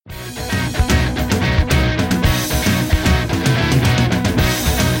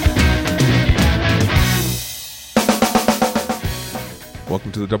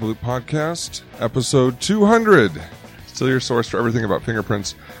welcome to the Double Loop Podcast, episode 200. Still your source for everything about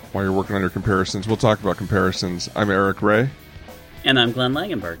fingerprints while you're working on your comparisons. We'll talk about comparisons. I'm Eric Ray. And I'm Glenn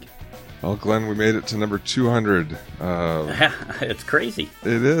Langenberg. Well, Glenn, we made it to number 200. It's crazy.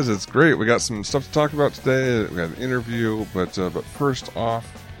 It is. It's great. We got some stuff to talk about today. We got an interview, but first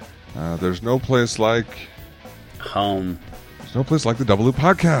off, there's no place like home. There's no place like the Double Loop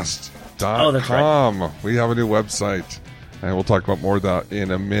Podcast. Oh, that's right. We have a new website, and we'll talk about more of that in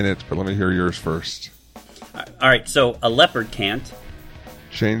a minute, but let me hear yours first. All right, so a leopard can't.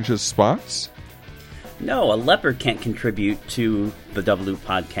 Change his spots? No, a leopard can't contribute to the Double Loop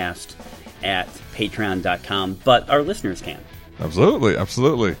Podcast at patreon.com, but our listeners can. Absolutely.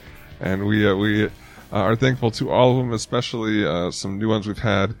 And we are thankful to all of them, especially some new ones we've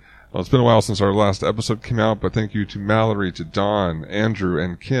had. Well, it's been a while since our last episode came out, but thank you to Mallory, to Dawn, Andrew,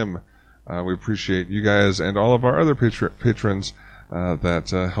 and Kim. We appreciate you guys and all of our other patrons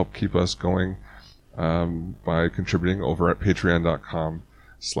that help keep us going by contributing over at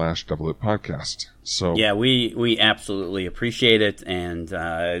patreon.com/doubleloop-podcast. So yeah, we absolutely appreciate it, and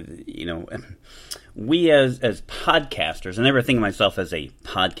we as podcasters, I never think of myself as a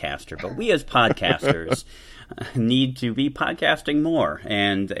podcaster, but we as podcasters need to be podcasting more,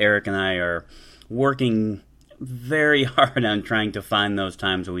 and Eric and I are working very hard on trying to find those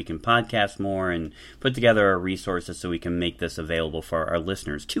times where we can podcast more and put together our resources so we can make this available for our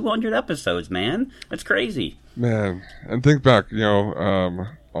listeners. 200 episodes, man. That's crazy. Man, and think back,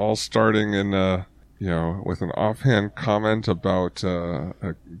 all starting in, with an offhand comment about,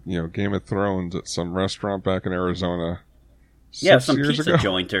 Game of Thrones at some restaurant back in Arizona. Yeah, some pizza ago.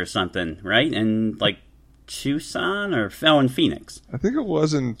 Joint or something, right? And Tucson in Phoenix. I think it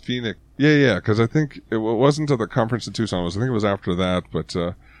was in Phoenix. Yeah, because I think it wasn't at the conference in Tucson. I think it was after that, but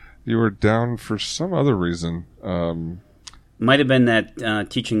you were down for some other reason. Might have been that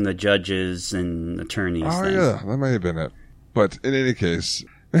teaching the judges and attorneys thing. Yeah, that may have been it. But in any case,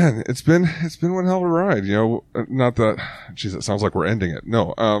 man, it's been one hell of a ride. Not that, geez, it sounds like we're ending it.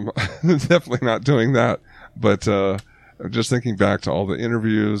 No, definitely not doing that. But just thinking back to all the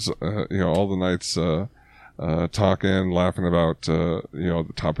interviews, all the nights talking, laughing about the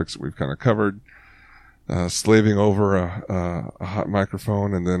topics that we've kind of covered, slaving over a hot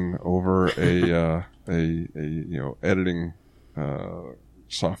microphone and then over a editing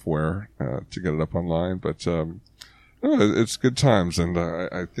software to get it up online. But it's good times, and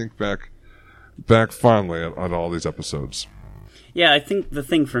I think back fondly at all these episodes. Yeah, I think the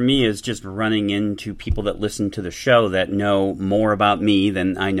thing for me is just running into people that listen to the show that know more about me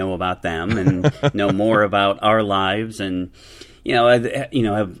than I know about them, and know more about our lives, and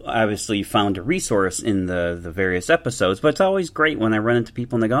I've obviously found a resource in the various episodes. But it's always great when I run into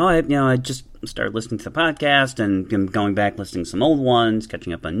people and they go, I just started listening to the podcast and I'm going back listening to some old ones,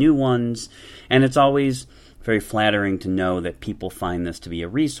 catching up on new ones, and it's always very flattering to know that people find this to be a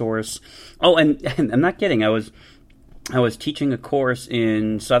resource. Oh, and I'm not kidding. I was teaching a course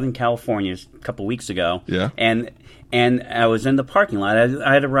in Southern California a couple weeks ago. Yeah. And I was in the parking lot.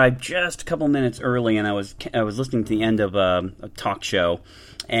 I had arrived just a couple minutes early, and I was listening to the end of a talk show.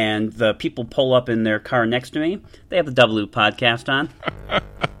 And the people pull up in their car next to me. They have the Double Loop Podcast on.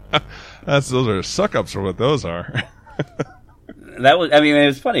 Those are suck-ups for what those are. It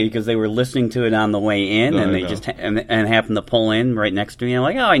was funny because they were listening to it on the way in, and they just and happened to pull in right next to me. I'm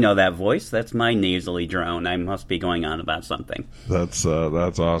like, I know that voice. That's my nasally drone. I must be going on about something. That's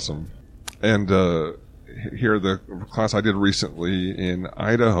awesome. And here, the class I did recently in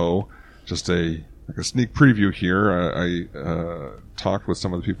Idaho, just a sneak preview here. I talked with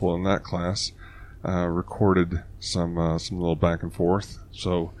some of the people in that class, recorded some little back and forth.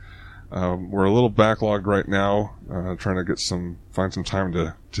 So. We're a little backlogged right now, trying to find some time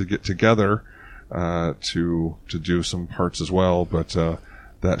to get together, to do some parts as well, but,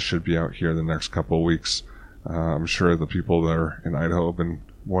 that should be out here in the next couple of weeks. I'm sure the people that are in Idaho have been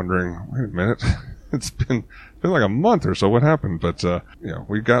wondering, wait a minute, it's been like a month or so, what happened? But,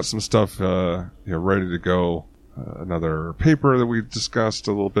 we've got some stuff, ready to go. Another paper that we discussed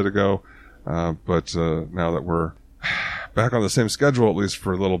a little bit ago, but, now that we're back on the same schedule, at least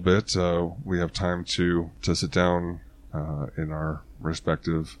for a little bit, we have time to sit down in our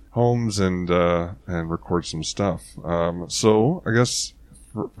respective homes and record some stuff. So I guess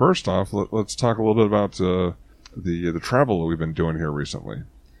first off, let's talk a little bit about the travel that we've been doing here recently.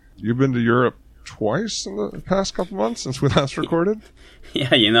 You've been to Europe twice in the past couple months since we last recorded?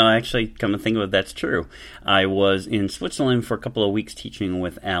 Yeah, actually, come to think of it, that's true. I was in Switzerland for a couple of weeks teaching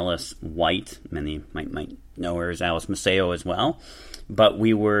with Alice White. Many might know her as Alice Maceo as well. But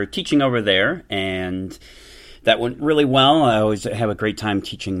we were teaching over there, and that went really well. I always have a great time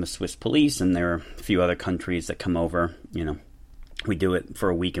teaching the Swiss police, and there are a few other countries that come over. We do it for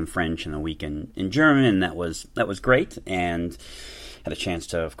a week in French and a week in German, and that was great. And had a chance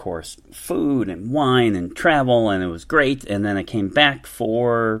to, of course, food and wine and travel, and it was great. And then I came back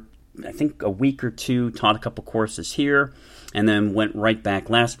for, I think, a week or two, taught a couple courses here, and then went right back.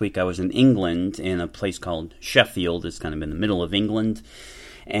 Last week I was in England in a place called Sheffield. It's kind of in the middle of England.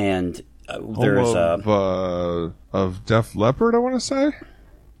 And there's of Def Leppard, I want to say.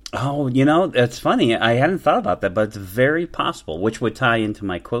 Oh, it's funny. I hadn't thought about that, but it's very possible, which would tie into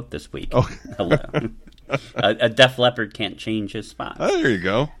my quote this week. Oh. A Def Leppard can't change his spot. Oh, there you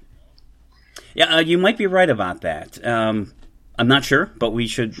go. Yeah, you might be right about that. I'm not sure, but we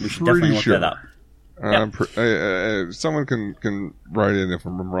should definitely look that up. Someone can write in if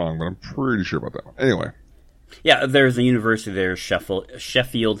I'm wrong, but I'm pretty sure about that one. Anyway. Yeah, there's a university there,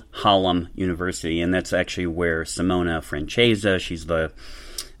 Sheffield Hallam University, and that's actually where Simona Francesa, she's the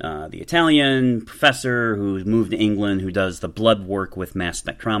Italian professor who moved to England, who does the blood work with mass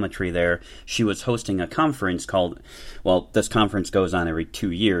spectrometry there. She was hosting a conference called, this conference goes on every 2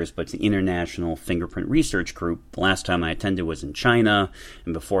 years, but it's the International Fingerprint Research Group. The last time I attended was in China,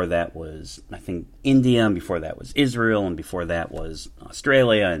 and before that was, I think, India, and before that was Israel, and before that was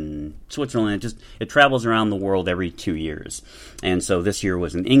Australia and Switzerland. It travels around the world every 2 years. And so this year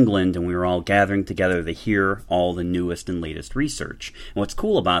was in England, and we were all gathering together to hear all the newest and latest research. And what's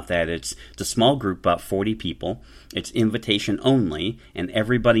cool about that, it's a small group, about 40 people. It's invitation only, and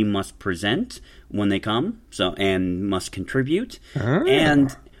everybody must present when they come, and must contribute. Oh.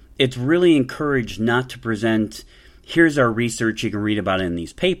 And it's really encouraged not to present, here's our research, you can read about it in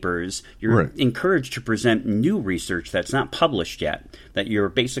these papers. You're encouraged to present new research that's not published yet, that you're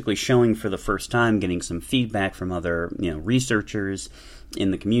basically showing for the first time, getting some feedback from other researchers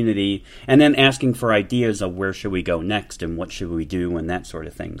in the community, and then asking for ideas of where should we go next and what should we do and that sort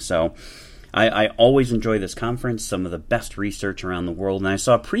of thing. So I always enjoy this conference, some of the best research around the world, and I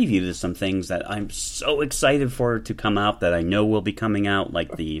saw a preview to some things that I'm so excited for to come out that I know will be coming out,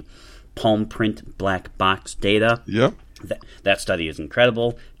 like the palm print black box data. Yep. That study is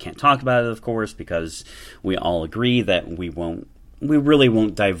incredible. Can't talk about it, of course, because we all agree that we really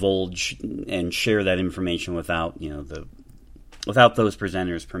won't divulge and share that information without without those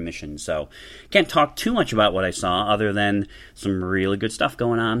presenters' permission. So can't talk too much about what I saw other than some really good stuff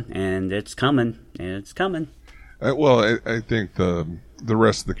going on, and it's coming. It's coming. I think the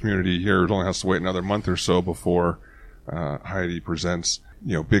rest of the community here only has to wait another month or so before Heidi presents,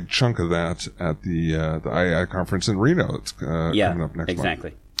 big chunk of that at the IAI conference in Reno. It's coming up next month.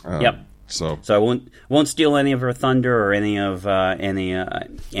 Exactly. Yep. So I won't steal any of her thunder or any of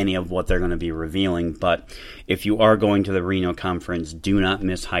what they're going to be revealing. But if you are going to the Reno conference, do not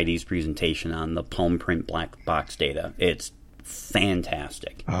miss Heidi's presentation on the palm print black box data. It's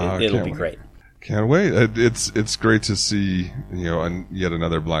fantastic. It'll be great. Can't wait. It's great to see yet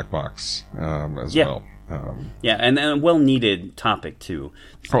another black box as well. And a well needed topic too.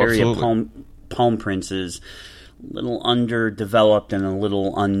 This area of palm prints is a little underdeveloped and a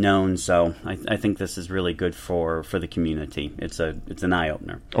little unknown, so I think this is really good for the community. It's an eye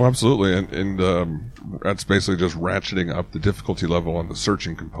opener. Oh, absolutely, and that's basically just ratcheting up the difficulty level on the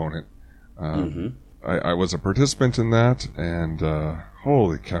searching component. I was a participant in that, and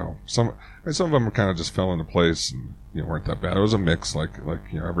holy cow, some of them kind of just fell into place and weren't that bad. It was a mix, like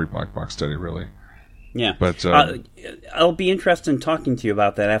every black box study, really. Yeah, but I'll be interested in talking to you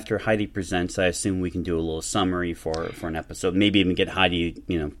about that after Heidi presents. I assume we can do a little summary for an episode. Maybe even get Heidi,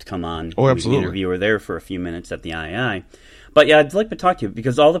 to come on. Oh, absolutely. Interview her there for a few minutes at the II. But yeah, I'd like to talk to you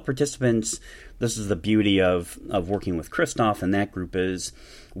because all the participants. This is the beauty of working with Christoph and that group is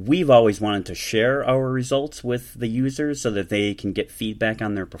we've always wanted to share our results with the users so that they can get feedback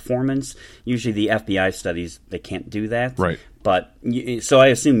on their performance. Usually the FBI studies, they can't do that. Right. But so I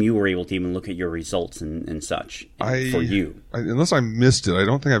assume you were able to even look at your results and such for you. Unless I missed it, I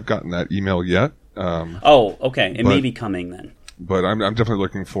don't think I've gotten that email yet. Okay. It may be coming then. But I'm definitely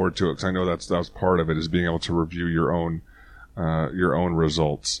looking forward to it because I know that was part of it is being able to review your own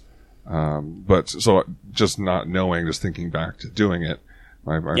results. But so just not knowing, just thinking back to doing it,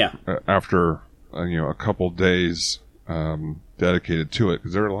 after a couple days dedicated to it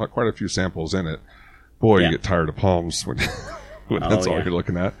because there are quite a few samples in it. Boy, you get tired of palms when that's all you're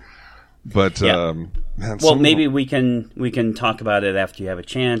looking at. But maybe we can talk about it after you have a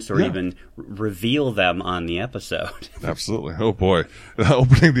chance, or even reveal them on the episode. Absolutely. Oh boy,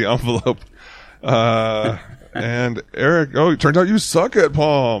 opening the envelope. And Eric, it turns out you suck at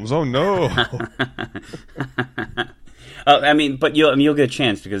palms. Oh no. I mean, but you'll get a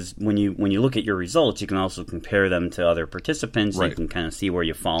chance because when you look at your results, you can also compare them to other participants. Right. You can kind of see where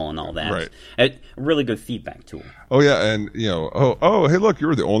you fall and all that. Right. A really good feedback tool. Oh yeah, and hey, look, you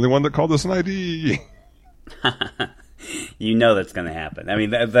were the only one that called this an ID. You know that's going to happen. I mean,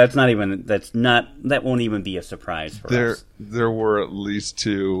 that won't even be a surprise for us. There were at least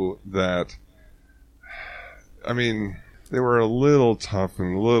two that, I mean, they were a little tough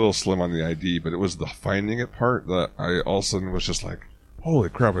and a little slim on the ID, but it was the finding it part that I all of a sudden was just like, holy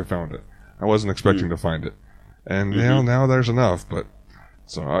crap, I found it. I wasn't expecting to find it. And now there's enough, but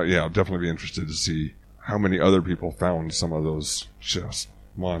so I'll definitely be interested to see how many other people found some of those just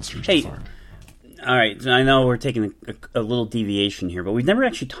monsters to find. All right, so I know we're taking a little deviation here, but we've never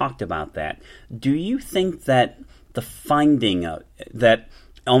actually talked about that. Do you think that the finding of that,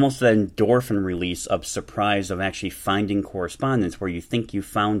 almost the endorphin release of surprise of actually finding correspondence where you think you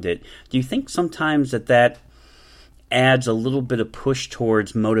found it, do you think sometimes that adds a little bit of push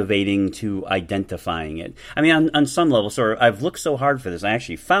towards motivating to identifying it? I mean, on some level, I've looked so hard for this, I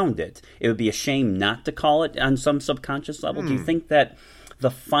actually found it. It would be a shame not to call it on some subconscious level. Do you think that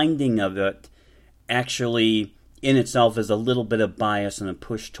the finding of it actually in itself is a little bit of bias and a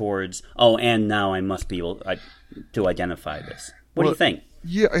push towards, and now I must be able to identify this? What do you think?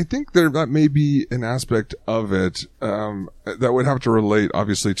 Yeah, I think that may be an aspect of it that would have to relate,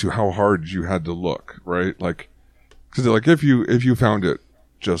 obviously, to how hard you had to look, right? Like, because if you found it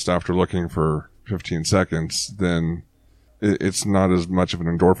just after looking for 15 seconds, then it's not as much of an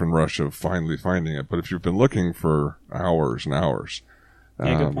endorphin rush of finally finding it. But if you've been looking for hours and hours,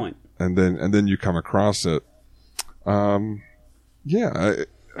 good point. And then you come across it. I don't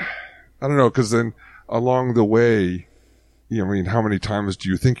know, because then along the way, how many times do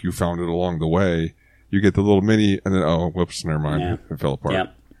you think you found it along the way? You get the little mini, and then whoops, never mind, it fell apart. Yeah,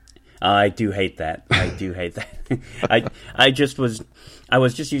 I do hate that. I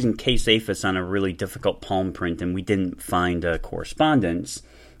was just using Case Aphis on a really difficult palm print, and we didn't find a correspondence.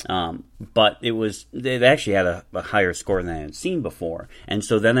 But it actually had a higher score than I had seen before. And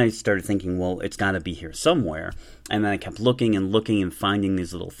so then I started thinking, well, it's got to be here somewhere. And then I kept looking and finding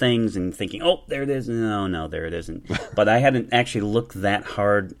these little things and thinking, oh, there it is. No, there it isn't. But I hadn't actually looked that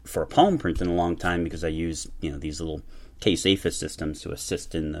hard for a palm print in a long time because I use, these little Case Aphis systems to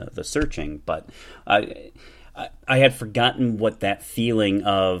assist in the searching. But I had forgotten what that feeling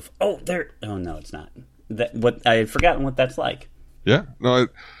of, no, it's not. I had forgotten what that's like. Yeah, no,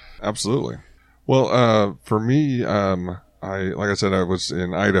 absolutely. Well, for me, like I said, I was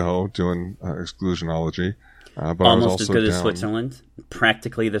in Idaho doing exclusionology, but almost I was also as good as Switzerland.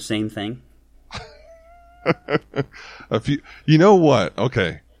 Practically the same thing. You know what?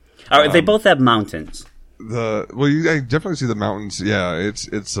 Okay. All right, they both have mountains. I definitely see the mountains. Yeah,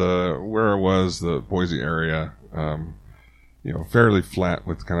 it's where I was, the Boise area. Fairly flat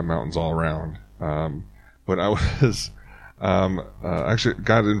with kind of mountains all around. But I was. Actually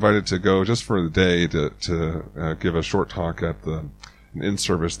got invited to go just for the day to give a short talk at an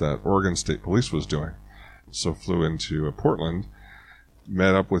in-service that Oregon State Police was doing. So flew into Portland,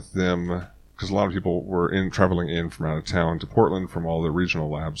 met up with them because a lot of people were traveling in from out of town to Portland from all the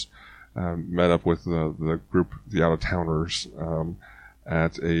regional labs. Met up with the group, the out-of-towners,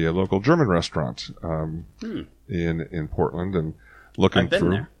 at a local German restaurant in Portland, and looking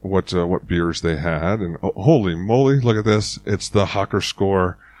through what beers they had, and holy moly, look at this! It's the Hocker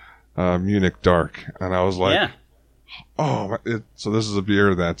Score Munich Dark, and I was like, so this is a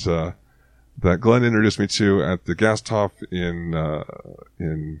beer that Glenn introduced me to at the Gasthof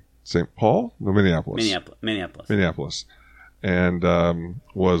in St. Paul, no, Minneapolis, and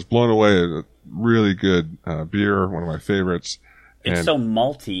was blown away. A really good beer, one of my favorites. It's so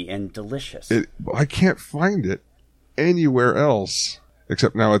malty and delicious. I can't find it anywhere else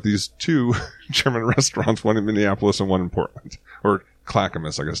except now at these two German restaurants, one in Minneapolis and one in Portland, or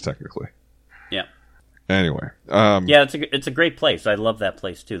Clackamas, I guess technically. Yeah. Anyway, it's a great place. I love that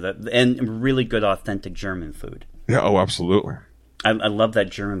place too. And really good authentic German food. Yeah. Oh, absolutely. I love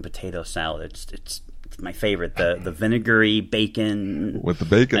that German potato salad. It's my favorite. The vinegary bacon with the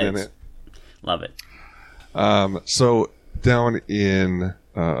bacon in it. Love it. So down in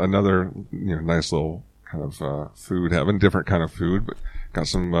another nice little kind of food heaven, different kind of food, but got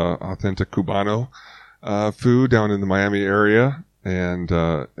some authentic Cubano food down in the Miami area and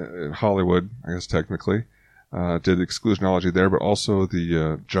in Hollywood, I guess technically. Did exclusionology there, but also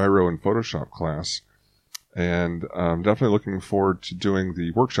the Gyro and Photoshop class. And I'm definitely looking forward to doing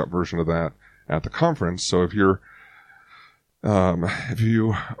the workshop version of that at the conference. So if you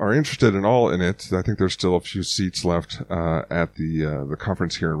are interested in all in it, I think there's still a few seats left at the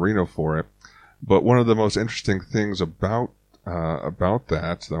conference here in Reno for it. But one of the most interesting things about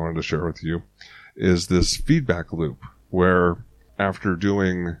that I wanted to share with you is this feedback loop, where after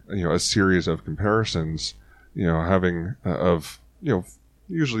doing a series of comparisons, having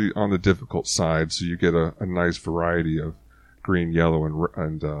usually on the difficult side, so you get a nice variety of green, yellow,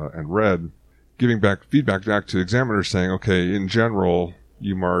 and red, giving back feedback back to examiners saying, okay, in general,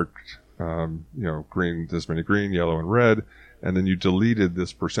 you marked green, this many green, yellow, and red, and then you deleted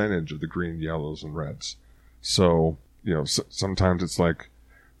this percentage of the green, yellows, and reds. So sometimes it's like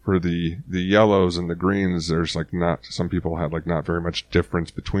for the yellows and the greens, there's some people had not very much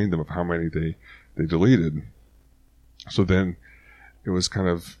difference between them of how many they deleted. So then it was kind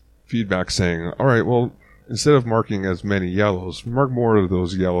of feedback saying, all right, well, instead of marking as many yellows, mark more of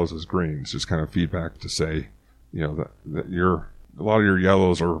those yellows as greens. Just kind of feedback to say, that a lot of your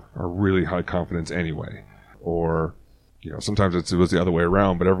yellows are really high confidence anyway. Or, sometimes it was the other way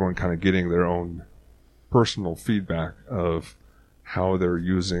around, but everyone kind of getting their own personal feedback of how they're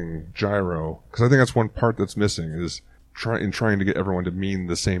using gyro. Because I think that's one part that's missing is trying to get everyone to mean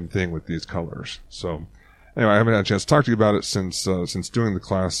the same thing with these colors. So anyway, I haven't had a chance to talk to you about it since doing the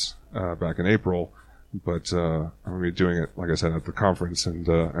class back in April, but I'm going to be doing it, like I said, at the conference, and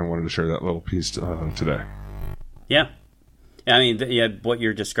I wanted to share that little piece today. Yeah. I mean, what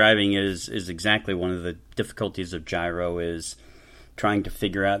you're describing is exactly one of the difficulties of gyro, is trying to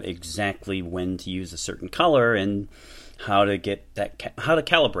figure out exactly when to use a certain color and how to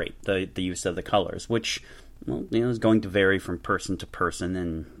calibrate the use of the colors, which is going to vary from person to person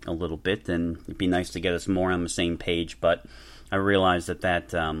and a little bit, and it'd be nice to get us more on the same page. But I realize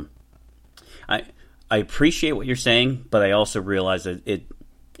that I appreciate what you're saying, but I also realize that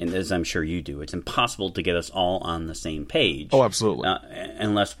and as I'm sure you do, it's impossible to get us all on the same page. Oh, absolutely.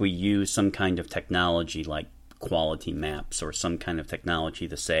 Unless we use some kind of technology like quality maps or some kind of technology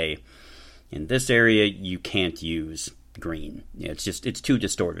to say, in this area you can't use green. It's too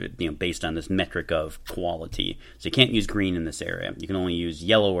distorted, based on this metric of quality. So you can't use green in this area. You can only use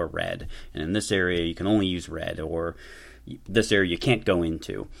yellow or red. And in this area you can only use red, or this area you can't go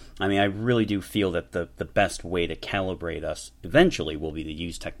into. I mean, I really do feel that the best way to calibrate us eventually will be to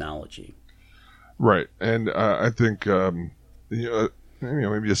use technology. Right. And I think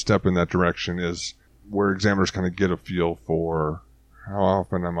maybe a step in that direction is where examiners kind of get a feel for how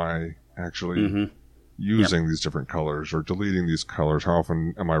often am I actually using these different colors or deleting these colors. How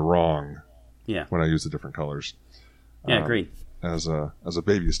often am I wrong when I use the different colors? Yeah, agreed. As a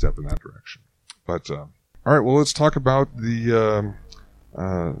baby step in that direction. But all right, well, let's talk about the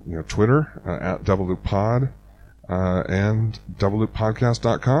Twitter at DoubleLoopPod and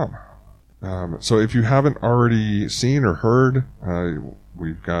DoubleLoopPodcast.com. So if you haven't already seen or heard,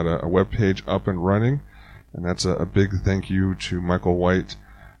 we've got a webpage up and running, and that's a big thank you to Michael White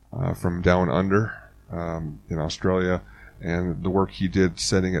from Down Under in Australia, and the work he did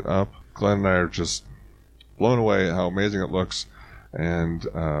setting it up. Glenn and I are just blown away at how amazing it looks, and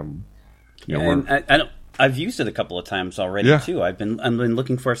I've used it a couple of times already too. I've been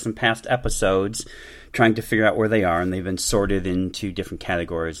looking for some past episodes, trying to figure out where they are, and they've been sorted into different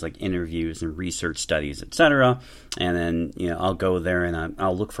categories like interviews and research studies, etc. And then I'll go there and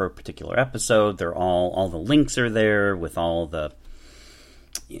I'll look for a particular episode. They're all the links are there with all the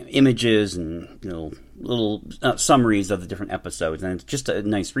images and little summaries of the different episodes, and it's just a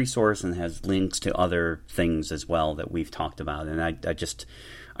nice resource and has links to other things as well that we've talked about. And I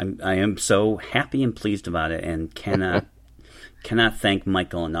am so happy and pleased about it, and cannot thank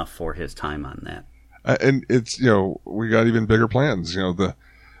Michael enough for his time on that. And it's we got even bigger plans. The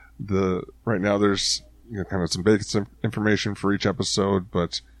right now there's kind of some basic information for each episode,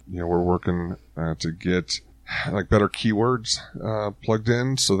 but we're working to get better keywords plugged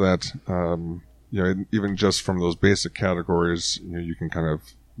in so that even just from those basic categories you can kind of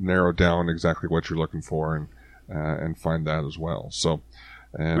narrow down exactly what you're looking for and find that as well. So.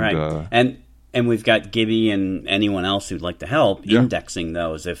 And, right, and we've got Gibby and anyone else who'd like to help indexing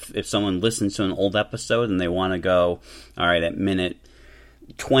those. If someone listens to an old episode and they want to go, all right, at minute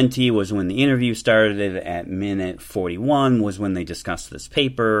 20 was when the interview started, at minute 41 was when they discussed this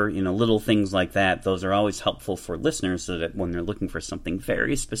paper, little things like that. Those are always helpful for listeners so that when they're looking for something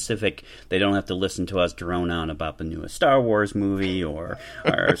very specific, they don't have to listen to us drone on about the newest Star Wars movie or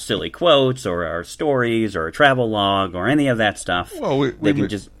our silly quotes or our stories or a travel log or any of that stuff. Well, we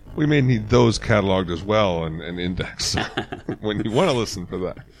may need those cataloged as well and indexed when you want to listen for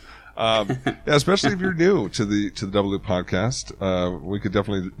that. Especially if you're new to the Double Loop podcast, we could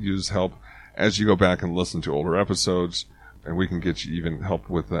definitely use help as you go back and listen to older episodes, and we can get you even help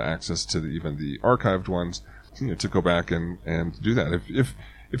with the access to even the archived ones to go back and do that. If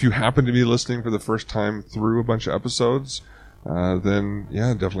if you happen to be listening for the first time through a bunch of episodes, then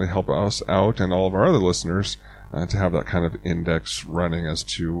definitely help us out and all of our other listeners to have that kind of index running as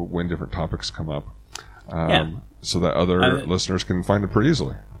to when different topics come up, so that other listeners can find it pretty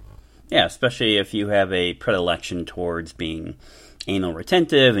easily. Yeah, especially if you have a predilection towards being anal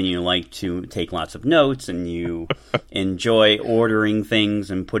retentive and you like to take lots of notes and you enjoy ordering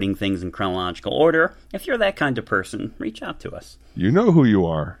things and putting things in chronological order. If you're that kind of person, reach out to us. You know who you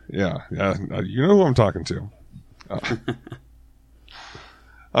are. Yeah, you know who I'm talking to.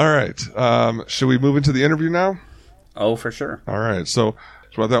 All right. Should we move into the interview now? Oh, for sure. All right. So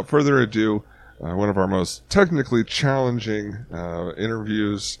without further ado, one of our most technically challenging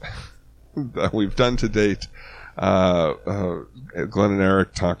interviews that we've done to date. Glenn and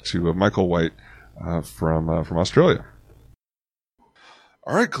Eric talked to Michael White from Australia.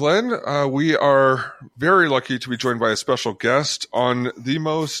 All right, Glenn, we are very lucky to be joined by a special guest on the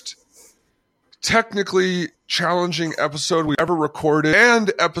most technically challenging episode we've ever recorded,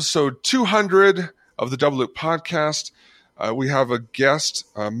 and episode 200 of the Double Loop podcast. We have a guest,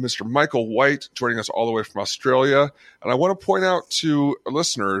 Mr. Michael White, joining us all the way from Australia. And I want to point out to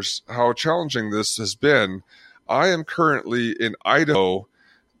listeners how challenging this has been. I am currently in Idaho,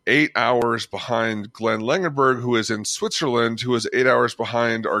 8 hours behind Glenn Langenberg, who is in Switzerland, who is 8 hours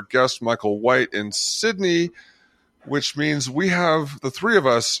behind our guest, Michael White, in Sydney, which means we have, the three of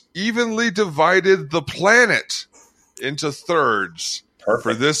us, evenly divided the planet into thirds. Perfect.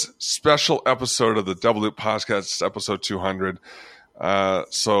 For this special episode of the Double Loop Podcast, episode 200.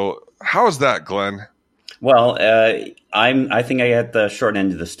 So how is that, Glenn? Well, I think I got the short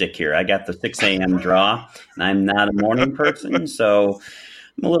end of the stick here. I got the 6 a.m. draw, and I'm not a morning person, so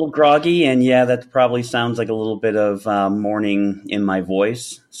I'm a little groggy, and that probably sounds like a little bit of morning in my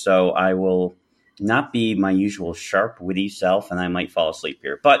voice. So I will not be my usual sharp, witty self, and I might fall asleep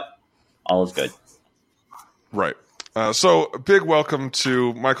here. But all is good. Right. So a big welcome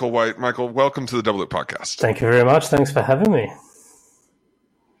to Michael White. Michael, welcome to the Double Loop Podcast. Thank you very much. Thanks for having me.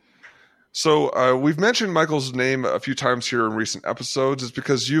 So we've mentioned Michael's name a few times here in recent episodes. It's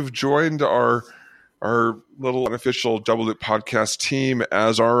because you've joined our little unofficial Double Loop Podcast team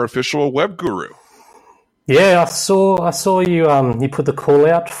as our official web guru. Yeah, I saw you. You put the call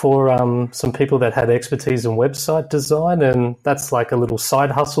out for some people that had expertise in website design, and that's like a little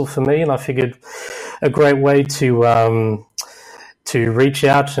side hustle for me. And I figured a great way to reach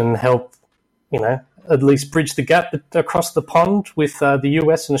out and help, at least bridge the gap across the pond with the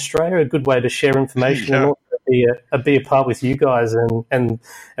US and Australia. A good way to share information and also be a part with you guys and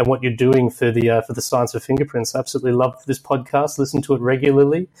what you're doing for the science of fingerprints. I absolutely love this podcast, listen to it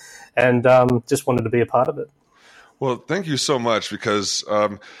regularly, and just wanted to be a part of it. Well, thank you so much, because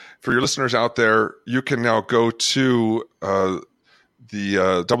for your listeners out there, you can now go to the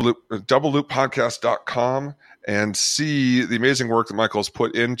doubleloop.podcast.com and see the amazing work that Michael's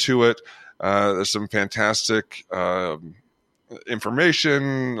put into it. There's some fantastic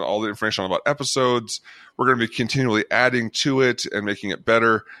information, all the information about episodes. We're going to be continually adding to it and making it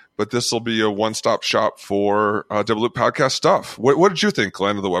better, but this will be a one-stop shop for Double Loop Podcast stuff. What did you think,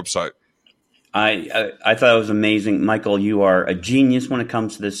 Glenn, of the website? I thought it was amazing. Michael, you are a genius when it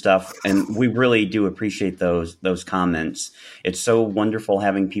comes to this stuff, and we really do appreciate those comments. It's so wonderful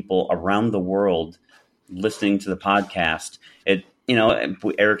having people around the world listening to the podcast.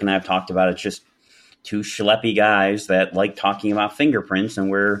 Eric and I have talked about it. It's just two schleppy guys that like talking about fingerprints, and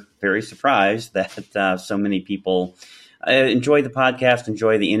we're very surprised that so many people enjoy the podcast,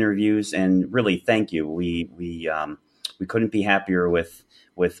 enjoy the interviews, and really thank you. We couldn't be happier with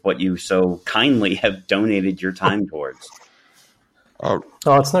what you so kindly have donated your time towards. Oh,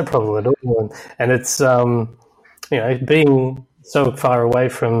 it's no problem at all, and it's being so far away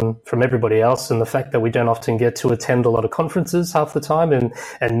from everybody else, and the fact that we don't often get to attend a lot of conferences half the time and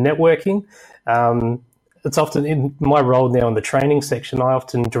networking. It's often in my role now in the training section, I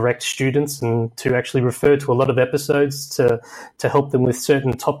often direct students and to actually refer to a lot of episodes to help them with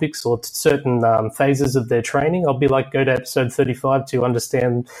certain topics or certain phases of their training. I'll be like, go to episode 35 to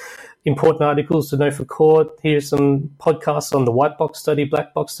understand important articles to know for court. Here's some podcasts on the white box study,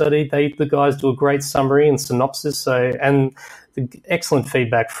 black box study. The guys do a great summary and synopsis. And the excellent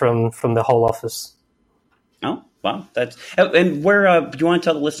feedback from the whole office. Oh, wow. And where do you want to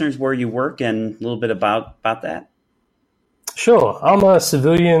tell the listeners where you work and a little bit about that? Sure. I'm a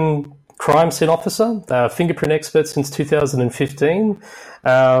civilian crime scene officer, fingerprint expert since 2015.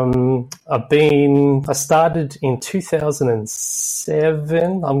 I started in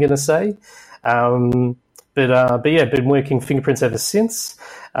 2007, I'm going to say. But been working fingerprints ever since.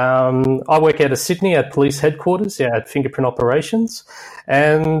 I work out of Sydney at police headquarters at Fingerprint Operations,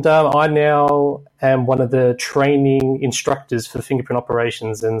 and I now am one of the training instructors for Fingerprint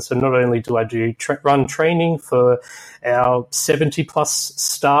Operations. And so not only do I run training for our 70-plus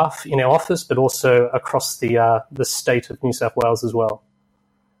staff in our office, but also across the state of New South Wales as well.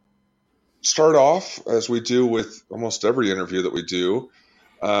 Start off, as we do with almost every interview that we do,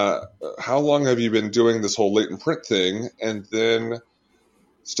 how long have you been doing this whole latent print thing? And then,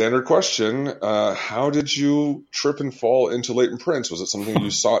 standard question, how did you trip and fall into latent prints? Was it something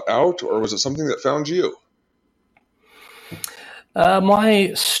you sought out, or was it something that found you?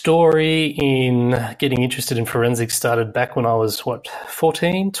 My story in getting interested in forensics started back when I was,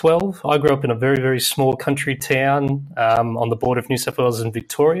 14, 12? I grew up in a very, very small country town on the border of New South Wales and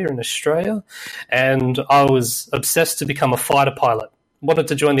Victoria in Australia, and I was obsessed to become a fighter pilot. Wanted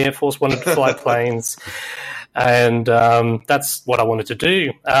to join the Air Force, wanted to fly planes, and that's what I wanted to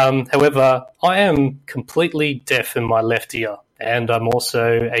do. However, I am completely deaf in my left ear, and I'm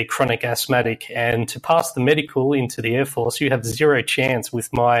also a chronic asthmatic. And to pass the medical into the Air Force, you have zero chance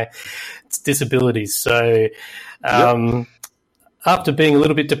with my disabilities. So after being a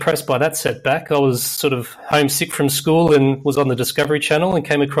little bit depressed by that setback, I was sort of homesick from school and was on the Discovery Channel and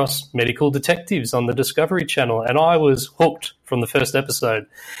came across Medical Detectives on the Discovery Channel. And I was hooked from the first episode.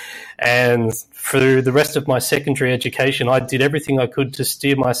 And for the rest of my secondary education, I did everything I could to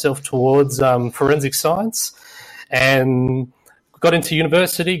steer myself towards forensic science, and got into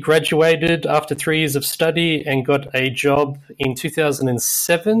university, graduated after 3 years of study, and got a job in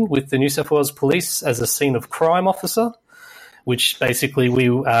 2007 with the New South Wales Police as a scene of crime officer, which basically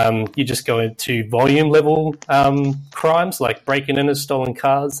you just go into volume level crimes like breaking and stolen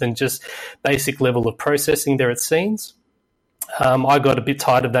cars and just basic level of processing there at scenes. I got a bit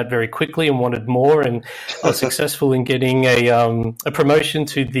tired of that very quickly and wanted more, and I was successful in getting a promotion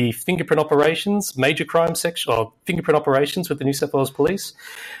to the fingerprint operations major crime section, or fingerprint operations with the New South Wales Police,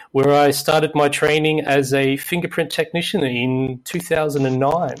 where I started my training as a fingerprint technician in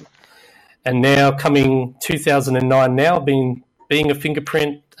 2009. And now coming 2009 now, being a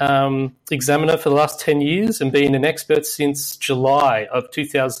fingerprint examiner for the last 10 years and being an expert since July of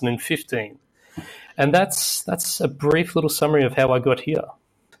 2015. And that's a brief little summary of how I got here.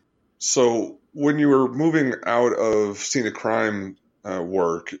 So when you were moving out of scene of crime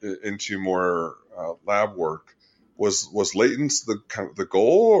work into more lab work, was latent the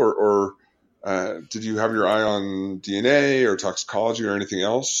goal, or did you have your eye on DNA or toxicology or anything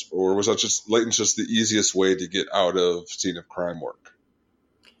else, or was that just latent just the easiest way to get out of scene of crime work?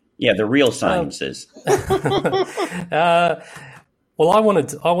 Yeah, the real sciences. Well, I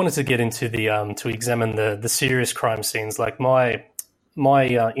wanted to get into the to examine the serious crime scenes. Like my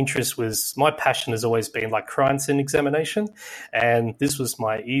interest was, my passion has always been like crime scene examination, and this was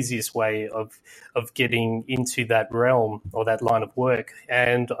my easiest way of getting into that realm or that line of work.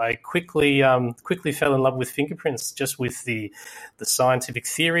 And I quickly fell in love with fingerprints, just with the scientific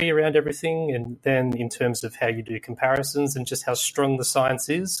theory around everything, and then in terms of how you do comparisons and just how strong the science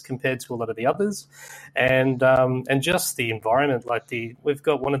is compared to a lot of the others, and just the environment. We've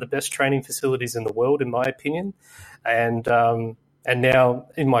got one of the best training facilities in the world, in my opinion, and now,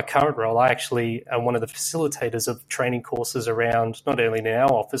 in my current role, I actually am one of the facilitators of training courses around not only in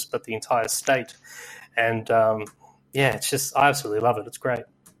our office, but the entire state. And, it's just, I absolutely love it. It's great.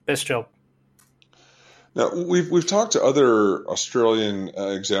 Best job. Now, we've talked to other Australian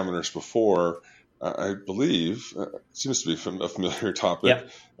examiners before, I believe. It seems to be a familiar topic.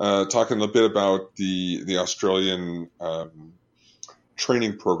 Yeah. Talking a bit about the Australian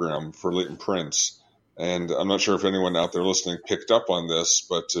training program for latent prints. And I'm not sure if anyone out there listening picked up on this,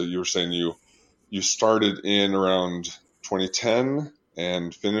 but you were saying you started in around 2010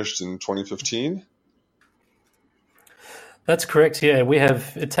 and finished in 2015? That's correct, yeah.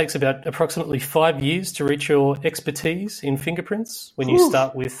 It takes about approximately 5 years to reach your expertise in fingerprints when you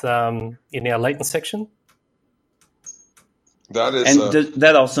start with in our latent section. That is, and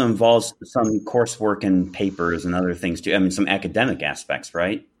that also involves some coursework and papers and other things too. I mean, some academic aspects,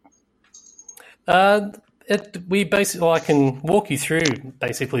 right? I can walk you through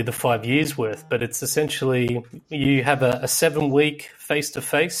basically the 5 years worth, but it's essentially you have a 7-week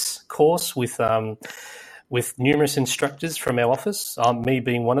face-to-face course with numerous instructors from our office, me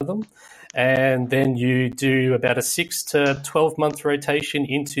being one of them, and then you do about a 6 to 12 month rotation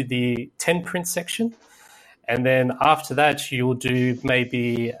into the 10 print section, and then after that you'll do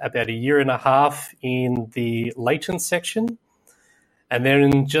maybe about a year and a half in the latent section. And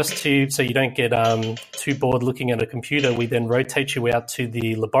then so you don't get too bored looking at a computer, we then rotate you out to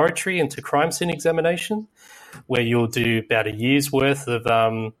the laboratory and to crime scene examination, where you'll do about a year's worth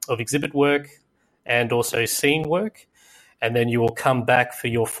of exhibit work and also scene work. And then you will come back for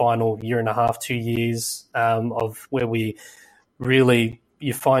your final year and a half, 2 years of where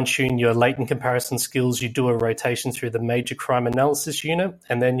you fine-tune your latent comparison skills. You do a rotation through the major crime analysis unit,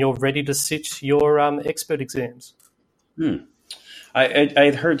 and then you're ready to sit your expert exams.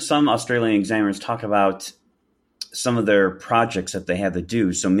 I'd heard some Australian examiners talk about some of their projects that they had to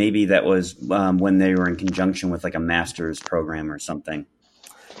do. So maybe that was when they were in conjunction with like a master's program or something.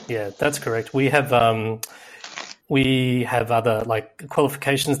 Yeah, that's correct. We have other like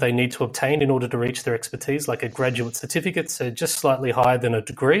qualifications they need to obtain in order to reach their expertise, like a graduate certificate, so just slightly higher than a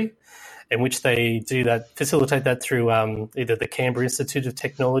degree, in which they facilitate that through either the Canberra Institute of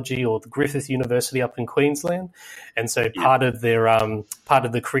Technology or the Griffith University up in Queensland. And so part of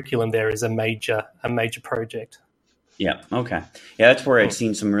the curriculum there is a major project. Yeah. Okay. Yeah, that's where I've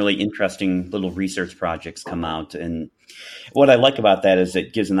seen some really interesting little research projects come out. And what I like about that is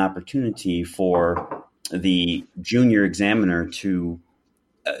it gives an opportunity for the junior examiner to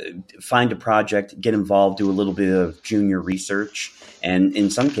find a project, get involved, do a little bit of junior research, and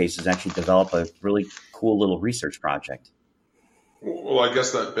in some cases actually develop a really cool little research project. Well, I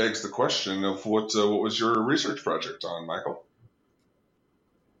guess that begs the question of what was your research project on, Michael?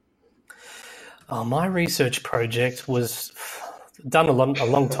 My research project was done a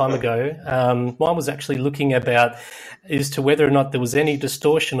long time ago. Mine was actually looking as to whether or not there was any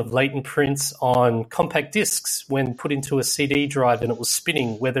distortion of latent prints on compact discs when put into a CD drive and it was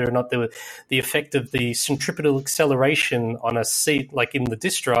spinning, whether or not the effect of the centripetal acceleration on a seat, like in the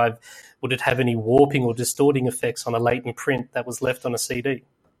disk drive, would it have any warping or distorting effects on a latent print that was left on a CD?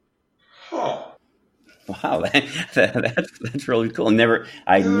 Huh. Wow, that's really cool. I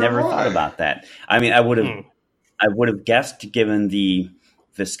never thought about that. I mean, I would have guessed, given the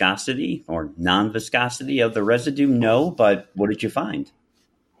viscosity or non-viscosity of the residue, no, but what did you find?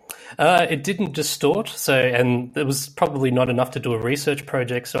 It didn't distort, and it was probably not enough to do a research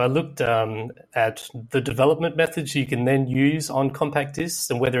project. So I looked at the development methods you can then use on compact discs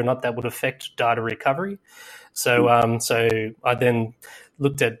and whether or not that would affect data recovery. So I then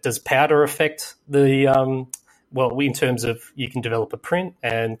looked at, does powder affect the in terms of you can develop a print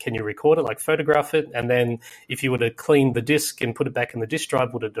and can you record it, like photograph it, and then if you were to clean the disk and put it back in the disk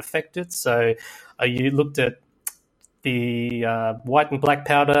drive, would it affect it? So you looked at the white and black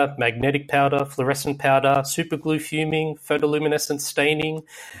powder, magnetic powder, fluorescent powder, superglue fuming, photoluminescent staining,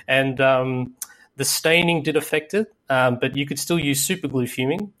 and the staining did affect it, but you could still use superglue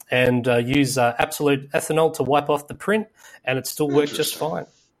fuming and use absolute ethanol to wipe off the print, and it still worked just fine.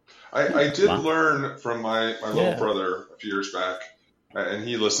 I did learn from my little brother a few years back, and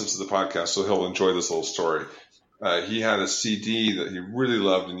he listens to the podcast, so he'll enjoy this little story. He had a CD that he really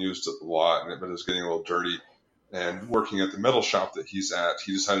loved and used a lot, but it was getting a little dirty. And working at the metal shop that he's at,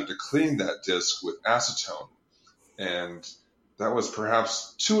 he decided to clean that disc with acetone. And that was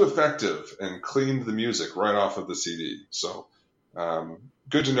perhaps too effective and cleaned the music right off of the CD. So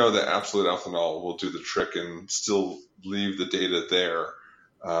good to know that absolute ethanol will do the trick and still leave the data there.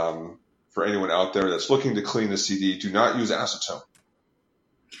 For anyone out there that's looking to clean a CD, do not use acetone.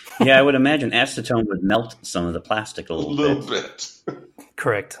 Yeah, I would imagine acetone would melt some of the plastic a little bit.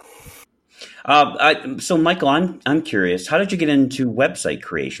 Correct. So, Michael, I'm curious. How did you get into website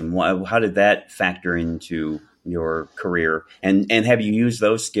creation? How did that factor into your career? And have you used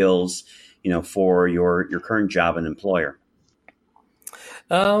those skills, for your current job and employer?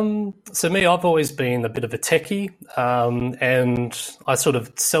 So me, I've always been a bit of a techie, and I sort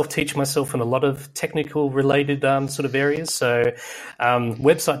of self-teach myself in a lot of technical related sort of areas. So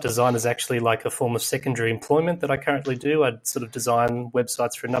website design is actually like a form of secondary employment that I currently do. I sort of design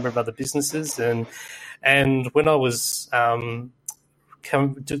websites for a number of other businesses, and when I was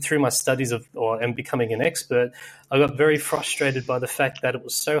through my studies and becoming an expert, I got very frustrated by the fact that it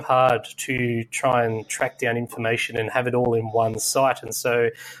was so hard to try and track down information and have it all in one site. And so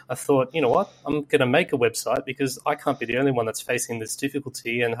I thought, you know what, I'm going to make a website because I can't be the only one that's facing this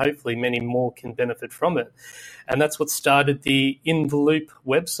difficulty, and hopefully many more can benefit from it. And that's what started the In the Loop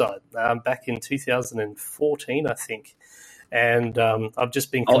website back in 2014, I think. And I've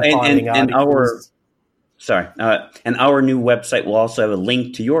just been compiling articles. And our new website will also have a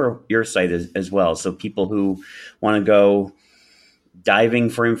link to your site as well. So people who want to go diving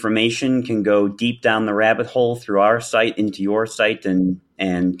for information can go deep down the rabbit hole through our site into your site and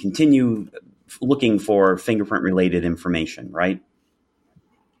continue looking for fingerprint related information, right?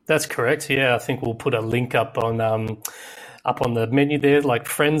 That's correct. Yeah, I think we'll put a link up on up on the menu there, like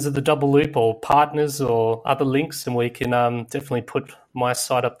friends of the Double Loop or partners or other links, and we can definitely put my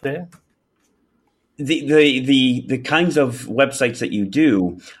site up there. The kinds of websites that you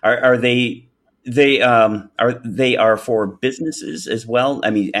do are they for businesses as well? I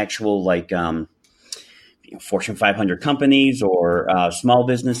mean, actual like Fortune 500 companies or small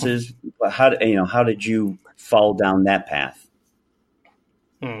businesses. How did you fall down that path?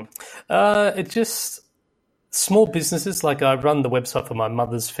 It just small businesses. Like I run the website for my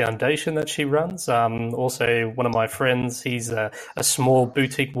mother's foundation that she runs. Also, one of my friends, he's a small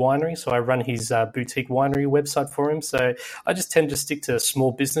boutique winery, so I run his boutique winery website for him. So I just tend to stick to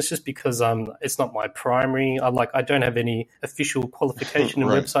small businesses because it's not my primary. I don't have any official qualification in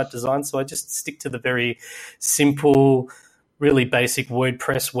Right. website design, so I just stick to the very simple, really basic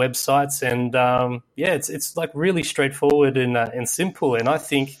WordPress websites, and it's like really straightforward and simple. And I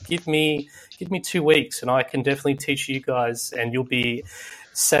think give me 2 weeks, and I can definitely teach you guys, and you'll be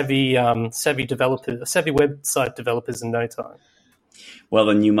savvy website developers in no time. Well,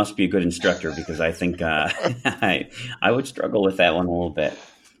 then you must be a good instructor because I think I would struggle with that one a little bit.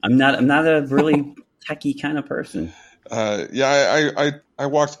 I'm not a really techie kind of person. I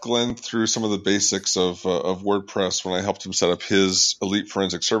walked Glenn through some of the basics of WordPress when I helped him set up his Elite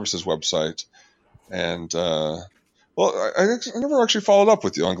Forensic Services website. And I never actually followed up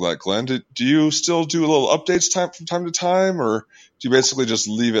with you on that, Glenn. Do you still do little updates from time to time, or do you basically just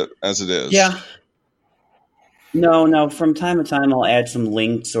leave it as it is? Yeah. No. From time to time, I'll add some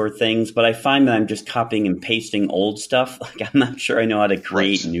links or things, but I find that I'm just copying and pasting old stuff. Like I'm not sure I know how to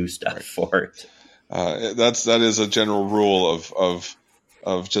create new stuff for it. That is a general rule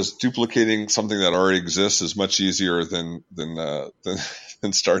of just duplicating something that already exists is much easier than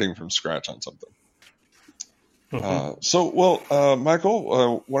starting from scratch on something. Mm-hmm.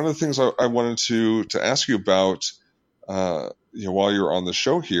 Michael, one of the things I wanted to ask you about, while you're on the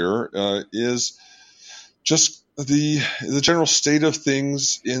show here, is just the general state of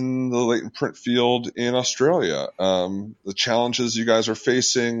things in the latent print field in Australia, the challenges you guys are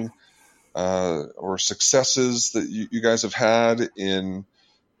facing, or successes that you guys have had in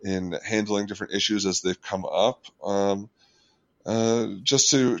handling different issues as they've come up, just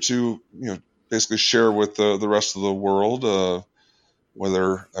to basically share with the rest of the world,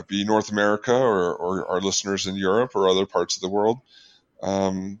 whether that be North America or our listeners in Europe or other parts of the world,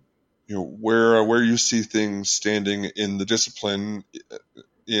 where you see things standing in the discipline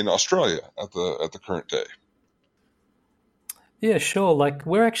in Australia at the current day. Yeah, sure. Like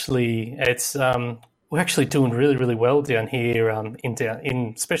we're actually doing really, really well down here,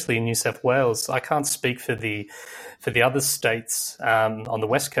 especially in New South Wales. I can't speak for the other states on the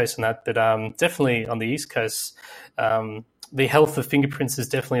West Coast and that, but definitely on the East Coast, the health of fingerprints is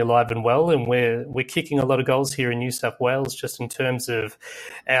definitely alive and well, and we're kicking a lot of goals here in New South Wales just in terms of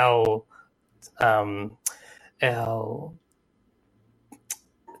our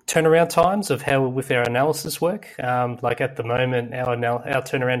turnaround times of how with our analysis work. Like at the moment, our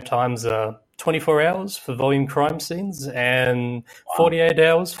turnaround times are 24 hours for volume crime scenes and 48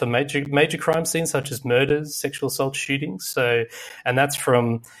 hours for major crime scenes such as murders, sexual assault, shootings. So, and that's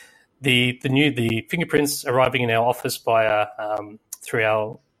from the fingerprints arriving in our office through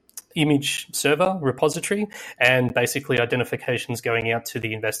our image server repository, and basically identifications going out to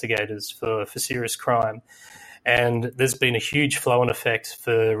the investigators for serious crime. And there's been a huge flow-on effect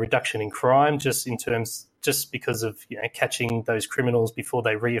for reduction in crime just because of catching those criminals before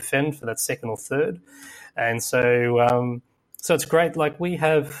they reoffend for that second or third. And so it's great. Like we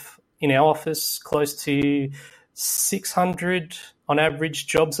have in our office close to 600 on average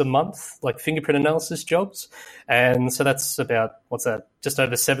jobs a month, like fingerprint analysis jobs. And so that's about, just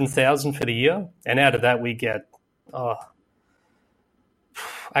over 7,000 for the year. And out of that we get,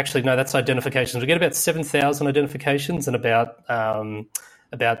 actually, no, that's identifications. We get about 7,000 identifications and about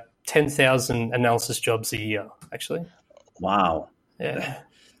 10,000 analysis jobs a year, actually. Wow. Yeah.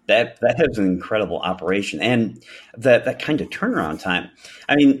 That is an incredible operation. And that kind of turnaround time.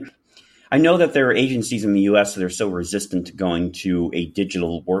 I mean, I know that there are agencies in the U.S. that are so resistant to going to a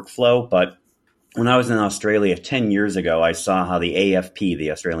digital workflow, but when I was in Australia 10 years ago, I saw how the AFP,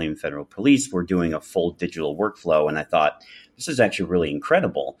 the Australian Federal Police, were doing a full digital workflow, and I thought, this is actually really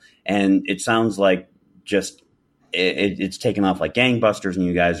incredible. And it sounds like just it's taken off like gangbusters, and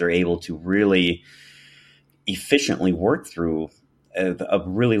you guys are able to really efficiently work through a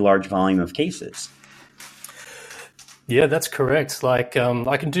really large volume of cases. Yeah, that's correct. Like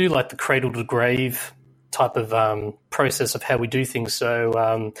I can do like the cradle to grave type of process of how we do things.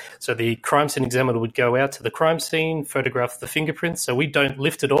 So the crime scene examiner would go out to the crime scene, photograph the fingerprints. So we don't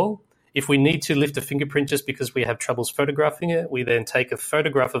lift at all. If we need to lift a fingerprint just because we have troubles photographing it, we then take a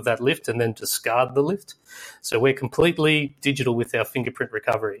photograph of that lift and then discard the lift. So we're completely digital with our fingerprint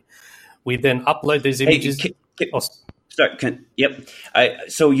recovery. We then upload these images.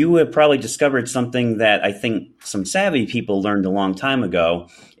 So you have probably discovered something that I think some savvy people learned a long time ago,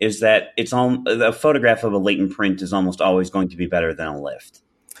 is that a photograph of a latent print is almost always going to be better than a lift.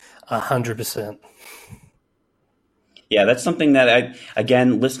 100%. Yeah, that's something that,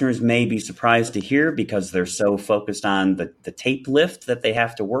 again, listeners may be surprised to hear because they're so focused on the tape lift that they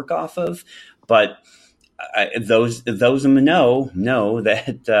have to work off of. But those in the know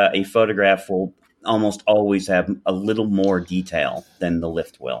that a photograph will almost always have a little more detail than the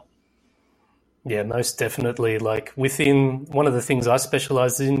lift will. Yeah, most definitely. Like within one of the things I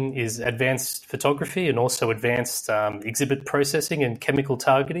specialize in is advanced photography and also advanced exhibit processing and chemical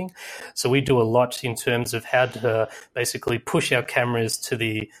targeting. So we do a lot in terms of how to basically push our cameras to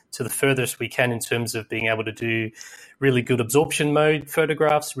the furthest we can in terms of being able to do really good absorption mode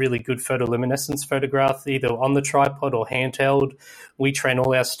photographs, really good photoluminescence photographs, either on the tripod or handheld. We train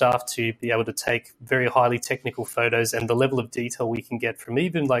all our staff to be able to take very highly technical photos, and the level of detail we can get from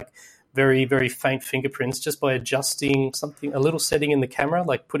even like very, very faint fingerprints just by adjusting a little setting in the camera,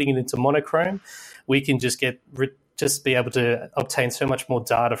 like putting it into monochrome, we can just be able to obtain so much more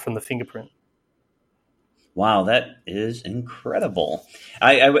data from the fingerprint. Wow, that is incredible.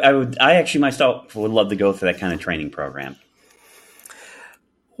 I actually myself would love to go through that kind of training program.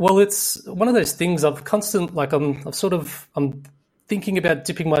 Well, it's one of those things I'm thinking about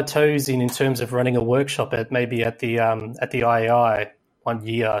dipping my toes in terms of running a workshop at the IAI 1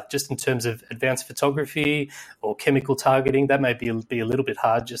 year, just in terms of advanced photography or chemical targeting. That may be a little bit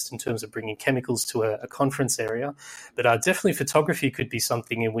hard just in terms of bringing chemicals to a conference area. But definitely photography could be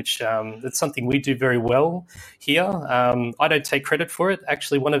something in which that's something we do very well here. I don't take credit for it.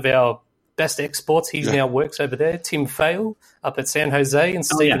 Actually, one of our best exports, now works over there, Tim Fail up at San Jose, and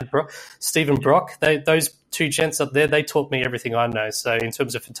Stephen Brock. Those two gents up there, they taught me everything I know. So in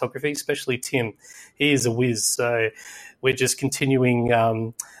terms of photography, especially Tim, he is a whiz. So we're just continuing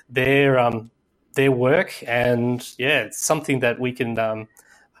their work, and it's something that we can.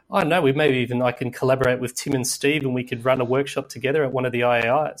 I don't know. I can collaborate with Tim and Steve, and we could run a workshop together at one of the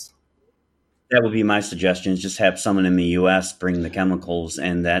IAIs. That would be my suggestion: is just have someone in the U.S. bring the chemicals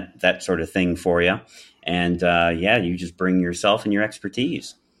and that sort of thing for you, and you just bring yourself and your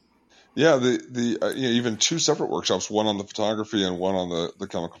expertise. Yeah, even two separate workshops, one on the photography and one on the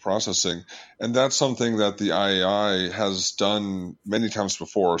chemical processing, and that's something that the IAI has done many times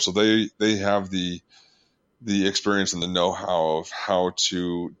before. So they have the experience and the know-how of how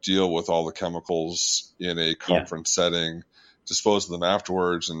to deal with all the chemicals in a conference setting, dispose of them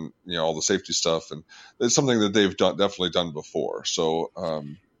afterwards, and all the safety stuff. And it's something that they've definitely done before. So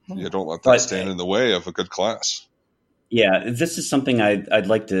don't let that stand in the way of a good class. Yeah, this is something I'd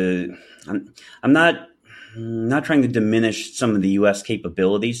like to. I'm not trying to diminish some of the U.S.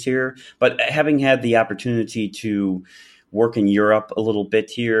 capabilities here, but having had the opportunity to work in Europe a little bit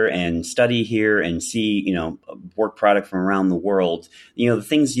here and study here and see work product from around the world, the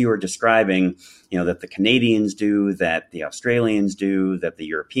things you are describing, that the Canadians do, that the Australians do, that the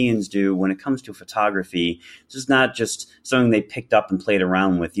Europeans do. When it comes to photography, this is not just something they picked up and played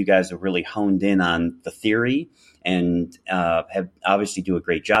around with. You guys have really honed in on the theory and have obviously do a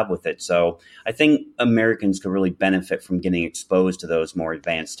great job with it. So I think Americans could really benefit from getting exposed to those more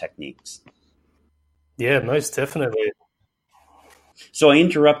advanced techniques. Yeah, most definitely. So I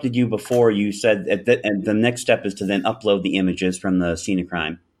interrupted you before. You said the next step is to then upload the images from the scene of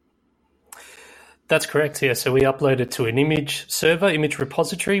crime. That's correct, yeah. So we upload it to an image server, image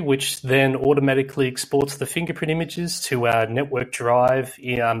repository, which then automatically exports the fingerprint images to our network drive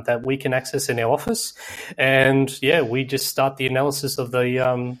that we can access in our office. And we just start the analysis of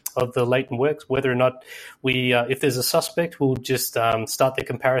the latent works, whether or not if there's a suspect, we'll just start the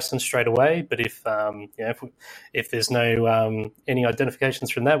comparison straight away. But if there's no any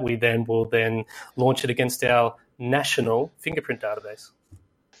identifications from that, we then will launch it against our national fingerprint database.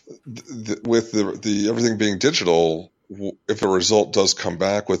 With the everything being digital, if a result does come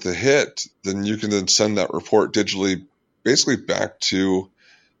back with a hit, then you can then send that report digitally, basically back to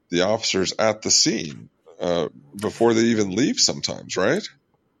the officers at the scene before they even leave sometimes, right?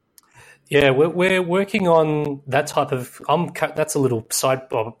 Yeah, we're working on that type of. That's a little side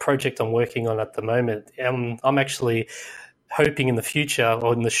project I'm working on at the moment. I'm actually hoping in the future,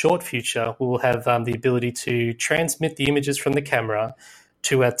 or in the short future, we'll have the ability to transmit the images from the camera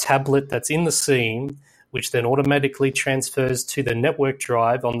to a tablet that's in the scene, which then automatically transfers to the network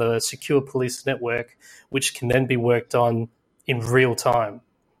drive on the secure police network, which can then be worked on in real time.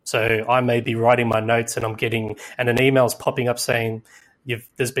 So I may be writing my notes and and an email's popping up saying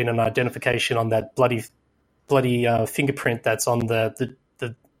there's been an identification on that bloody fingerprint that's on the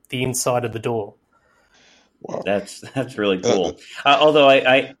inside of the door. Wow. That's really cool. Although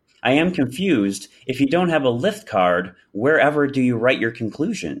I am confused. If you don't have a lift card, wherever do you write your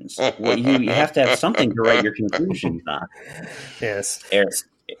conclusions? You have to have something to write your conclusions on. Yes.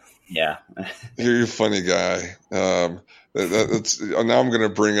 Yeah. You're a funny guy. That's now I'm going to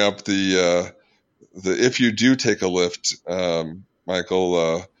bring up the if you do take a lift,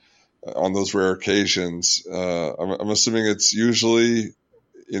 Michael, on those rare occasions, I'm assuming it's usually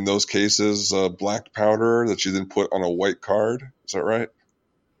in those cases black powder that you then put on a white card. Is that right?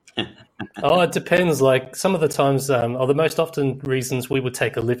 It depends. Like some of the times, or the most often reasons we would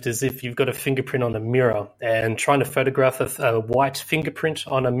take a lift is if you've got a fingerprint on a mirror, and trying to photograph a white fingerprint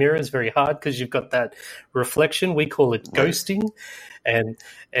on a mirror is very hard because you've got that reflection. We call it ghosting, and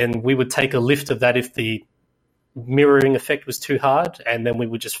we would take a lift of that if the mirroring effect was too hard, and then we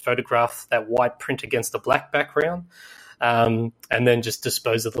would just photograph that white print against the black background, and then just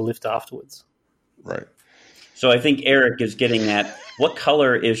dispose of the lift afterwards. Right. So I think Eric is getting at, what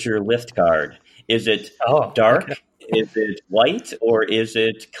color is your lift card? Is it dark? Okay. Is it white? Or is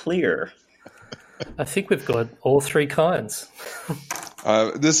it clear? I think we've got all three kinds.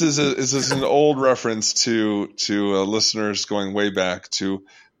 This is an old reference to listeners going way back to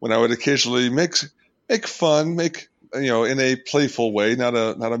when I would occasionally make fun, in a playful way, not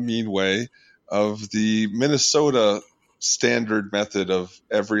a mean way, of the Minnesota standard method of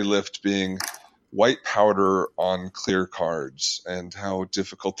every lift being white powder on clear cards, and how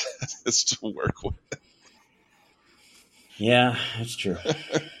difficult that is to work with. Yeah, that's true.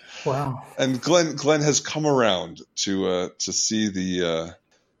 Wow. And Glenn has come around to see the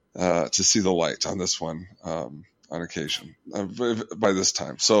light on this one on occasion by this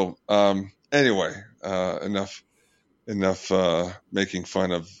time. So anyway, enough making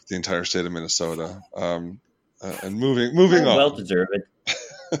fun of the entire state of Minnesota. And moving on. Well deserved.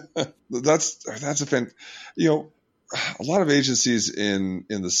 That's a fan. A lot of agencies in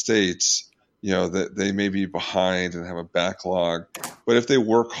the States, that they may be behind and have a backlog, but if they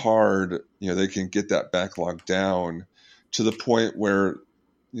work hard, they can get that backlog down to the point where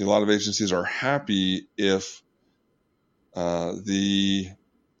a lot of agencies are happy if the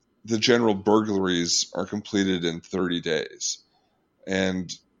general burglaries are completed in 30 days.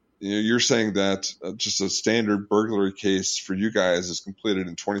 And you're saying that just a standard burglary case for you guys is completed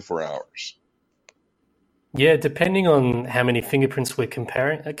in 24 hours. Yeah, depending on how many fingerprints we're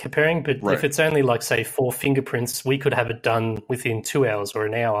comparing. But right. If it's only like, say, 4 fingerprints, we could have it done within 2 hours or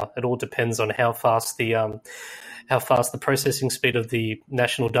an hour. It all depends on how fast the processing speed of the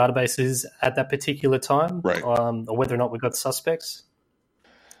national database is at that particular time, right. Or whether or not we've got suspects.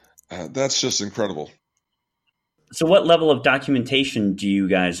 That's just incredible. So what level of documentation do you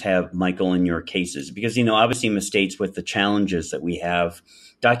guys have, Michael, in your cases? Because, obviously in the States with the challenges that we have,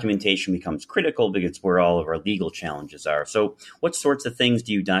 documentation becomes critical because it's where all of our legal challenges are. So what sorts of things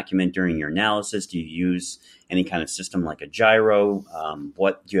do you document during your analysis? Do you use any kind of system like a Gyro?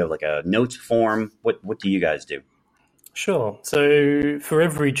 What do you have, like a notes form? What do you guys do? Sure. So for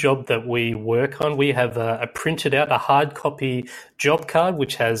every job that we work on, we have a printed out, a hard copy job card,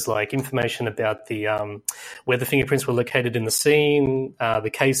 which has like information about the where the fingerprints were located in the scene, the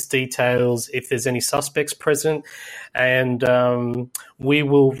case details, if there's any suspects present, and we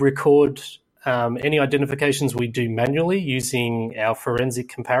will record any identifications we do manually using our forensic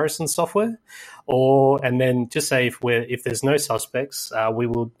comparison software, and then just say if there's no suspects,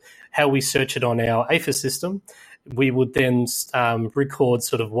 how we search it on our AFIS system. We would then record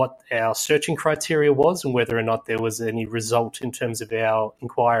sort of what our searching criteria was and whether or not there was any result in terms of our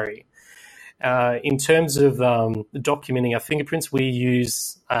inquiry. In terms of documenting our fingerprints, we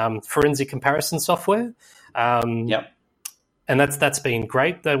use forensic comparison software. Yep. And that's been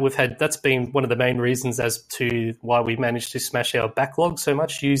great. That's been one of the main reasons as to why we managed to smash our backlog so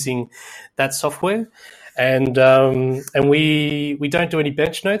much using that software. And we don't do any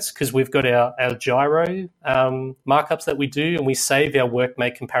bench notes because we've got our Gyro markups that we do, and we save our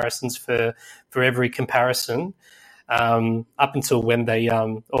workmate comparisons for every comparison up until when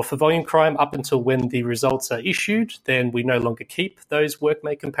or for volume crime, up until when the results are issued. Then we no longer keep those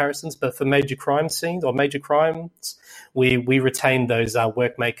workmate comparisons. But for major crime scenes or major crimes, we retain those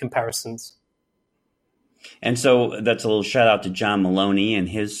workmate comparisons. And so that's a little shout out to John Maloney and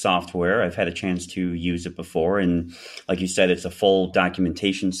his software. I've had a chance to use it before. And like you said, it's a full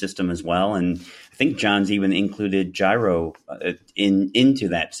documentation system as well. And I think John's even included Gyro into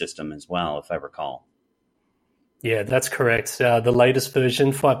that system as well, if I recall. Yeah, that's correct. The latest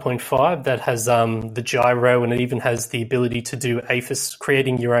version, 5.5, that has the gyro, and it even has the ability to do APHIS,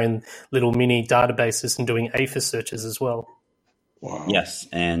 creating your own little mini databases and doing APHIS searches as well. Wow. Yes,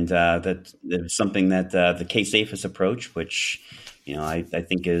 and that's something that the case APHIS approach, which I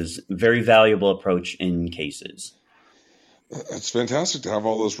think is a very valuable approach in cases. It's fantastic to have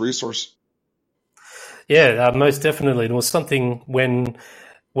all those resources. Yeah, most definitely. It was something when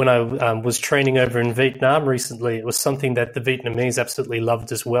I was training over in Vietnam recently, it was something that the Vietnamese absolutely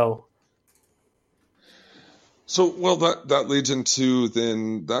loved as well. So, well, that leads into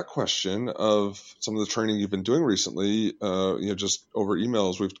then that question of some of the training you've been doing recently. Just over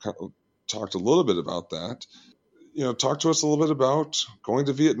emails, we've kind of talked a little bit about that. Talk to us a little bit about going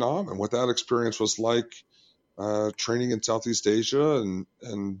to Vietnam and what that experience was like, training in Southeast Asia,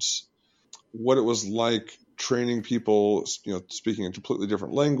 and what it was like training people, speaking a completely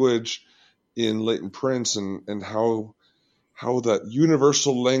different language in latent prints, and how that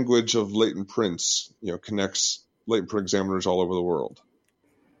universal language of latent prints, connects latent print examiners all over the world.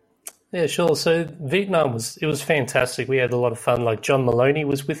 Yeah, sure. So Vietnam was fantastic. We had a lot of fun. Like John Maloney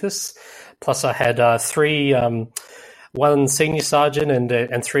was with us. Plus I had one senior sergeant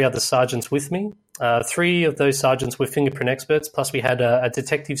and three other sergeants with me. Three of those sergeants were fingerprint experts. Plus, we had a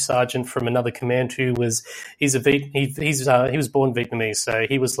detective sergeant from another command who was he was born Vietnamese, so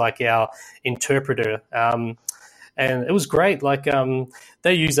he was like our interpreter. And it was great. Like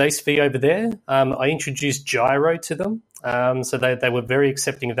they use ACE-V over there. I introduced gyro to them, so they were very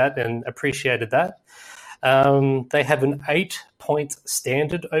accepting of that and appreciated that. They have an 8-point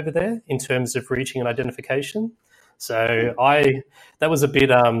standard over there in terms of reaching and identification. So that was a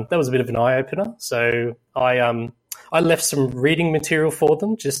bit of an eye opener. So I left some reading material for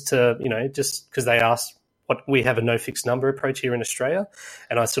them just because they asked what we have a no fixed number approach here in Australia,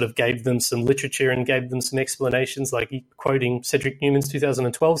 and I sort of gave them some literature and gave them some explanations, like quoting Cedric Newman's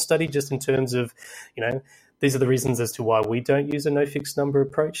 2012 study, just in terms of these are the reasons as to why we don't use a no fixed number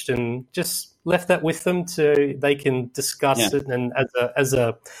approach, and just left that with them so they can discuss it, and as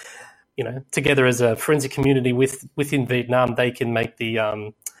a together as a forensic community within Vietnam, they can make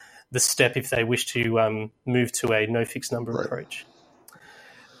the step if they wish to move to a no fixed number approach.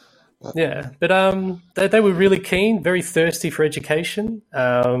 Yeah, but they were really keen, very thirsty for education,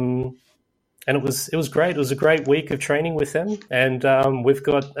 and it was great. It was a great week of training with them, and we've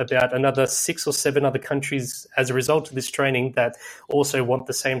got about another 6 or 7 other countries as a result of this training that also want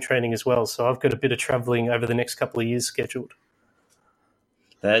the same training as well. So I've got a bit of traveling over the next couple of years scheduled.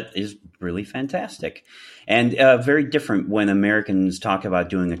 That is really fantastic, and very different when Americans talk about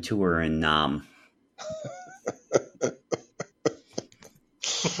doing a tour in Nam.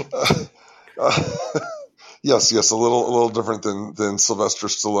 Yes, a little different than Sylvester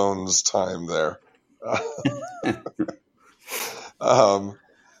Stallone's time there.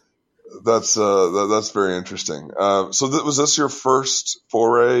 That's very interesting. So was this your first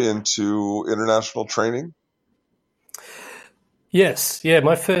foray into international training? Yes, yeah,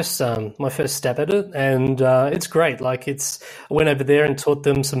 my first stab at it, and it's great. Like I went over there and taught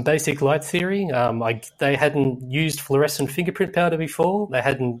them some basic light theory. They hadn't used fluorescent fingerprint powder before. They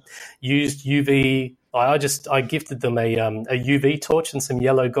hadn't used UV. I gifted them a UV torch and some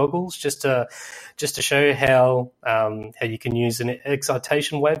yellow goggles just to show how you can use an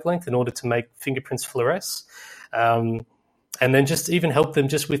excitation wavelength in order to make fingerprints fluoresce. And then just even help them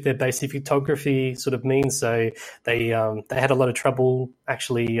just with their basic photography sort of means. So they had a lot of trouble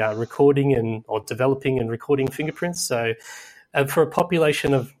actually recording or developing and recording fingerprints. So for a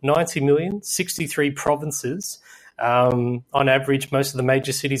population of 90 million, 63 provinces, on average, most of the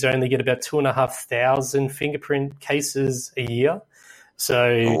major cities only get about 2,500 fingerprint cases a year.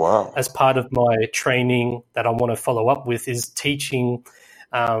 So As part of my training that I want to follow up with is teaching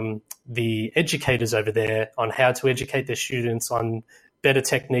the educators over there on how to educate their students on better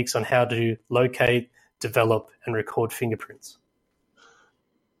techniques on how to locate, develop, and record fingerprints.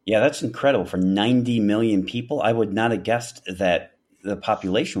 Yeah, that's incredible. For 90 million people, I would not have guessed that the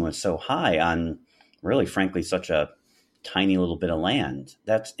population was so high on really, frankly, such a tiny little bit of land.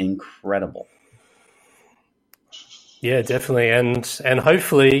 That's incredible. Yeah, definitely, and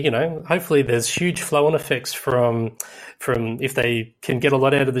hopefully there's huge flow-on effects from if they can get a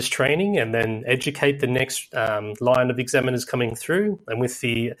lot out of this training and then educate the next line of examiners coming through, and with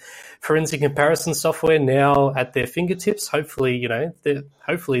the forensic comparison software now at their fingertips, hopefully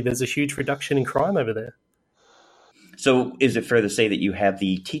there's a huge reduction in crime over there. So is it fair to say that you have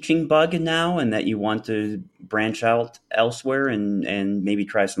the teaching bug now and that you want to branch out elsewhere and maybe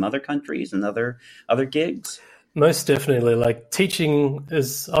try some other countries and other gigs? Most definitely. Like teaching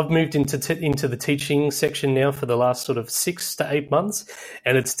is, I've moved into the teaching section now for the last sort of 6 to 8 months,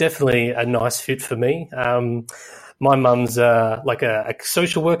 and it's definitely a nice fit for me. My mum's like a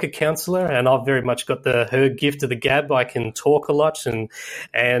social worker counselor, and I've very much got her gift of the gab. I can talk a lot, and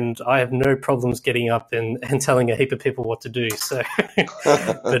I have no problems getting up and telling a heap of people what to do. So,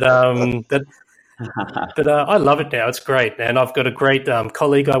 but I love it now. It's great. And I've got a great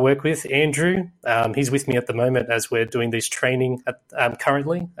colleague I work with, Andrew. He's with me at the moment as we're doing this training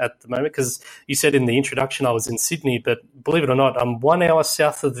currently at the moment, because you said in the introduction I was in Sydney, but believe it or not, I'm 1 hour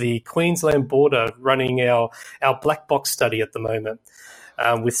south of the Queensland border running our black box study at the moment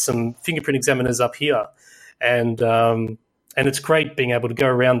with some fingerprint examiners up here. And it's great being able to go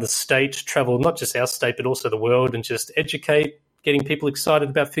around the state, travel not just our state, but also the world, and just educate, getting people excited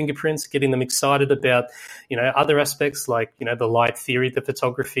about fingerprints, getting them excited about, other aspects like, the light theory, the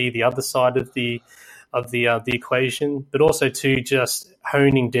photography, the other side of the equation, but also to just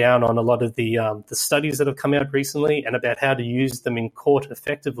honing down on a lot of the studies that have come out recently and about how to use them in court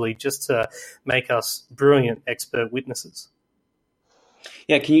effectively, just to make us brilliant expert witnesses.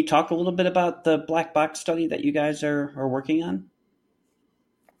 Yeah, can you talk a little bit about the black box study that you guys are working on?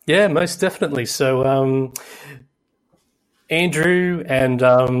 Yeah, most definitely. So Andrew and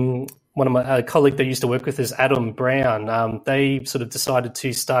one of my colleague that used to work with is Adam Brown. They sort of decided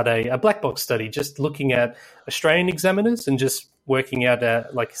to start a black box study, just looking at Australian examiners and just working out,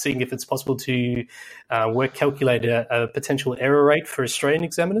 seeing if it's possible to calculate a potential error rate for Australian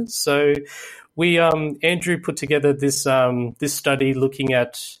examiners. So we, Andrew put together this study looking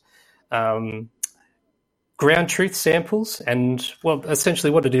at ground truth samples, and essentially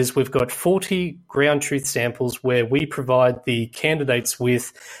what it is, we've got 40 ground truth samples where we provide the candidates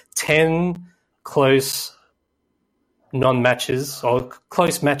with 10 close non-matches or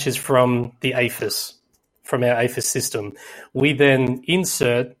close matches from the AFIS, from our AFIS system. We then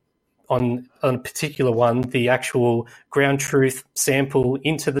insert on a particular one the actual ground truth sample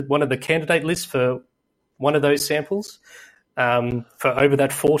into one of the candidate lists for one of those samples. For over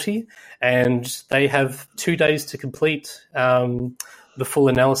that 40, and they have 2 days to complete the full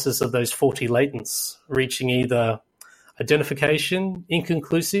analysis of those 40 latents, reaching either identification,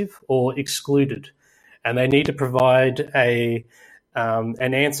 inconclusive, or excluded. And they need to provide an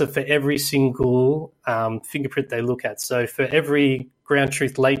answer for every single fingerprint they look at. So for every ground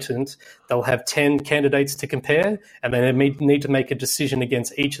truth latent, they'll have 10 candidates to compare, and they need to make a decision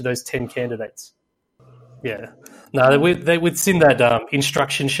against each of those 10 candidates. Yeah. No, within that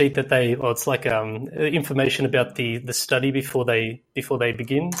instruction sheet that it's like information about the study before they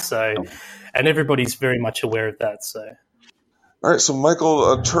begin. So, and everybody's very much aware of that. So, all right. So,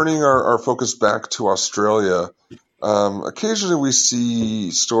 Michael, turning our focus back to Australia, occasionally we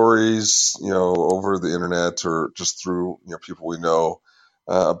see stories, over the internet or just through people we know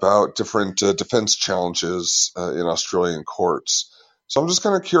about different defense challenges in Australian courts. So, I'm just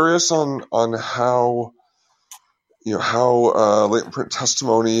kind of curious on how. How latent print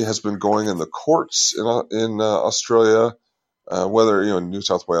testimony has been going in the courts in Australia, whether in New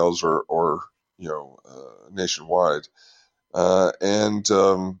South Wales or nationwide, and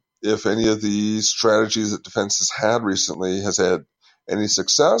if any of the strategies that defense has had recently has had any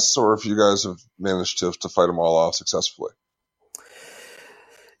success, or if you guys have managed to fight them all off successfully.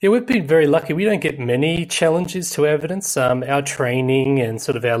 Yeah, we've been very lucky. We don't get many challenges to evidence. Our training and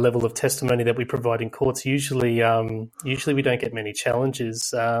sort of our level of testimony that we provide in courts, usually we don't get many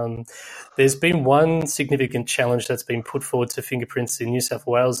challenges. There's been one significant challenge that's been put forward to fingerprints in New South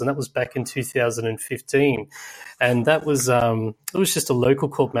Wales, and that was back in 2015. And that was it was just a local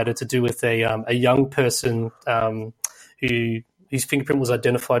court matter to do with a young person whose fingerprint was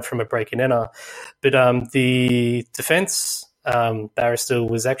identified from a break and enter. But the defence barrister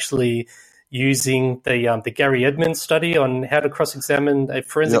was actually using the Gary Edmonds study on how to cross-examine a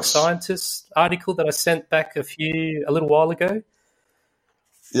forensic scientist article that I sent back a little while ago.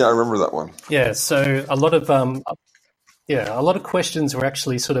 Yeah, I remember that one. Yeah, so a lot of questions were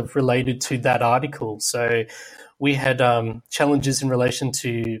actually sort of related to that article. So we had challenges in relation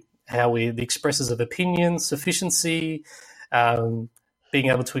to how the expresses of opinion, sufficiency, being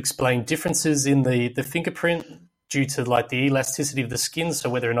able to explain differences in the fingerprint due to like the elasticity of the skin, so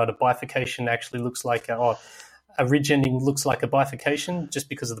whether or not a bifurcation actually looks like a ridge ending looks like a bifurcation just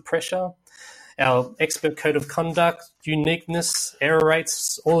because of the pressure. Our expert code of conduct, uniqueness, error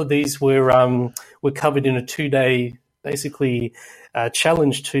rates, all of these were covered in a 2-day basically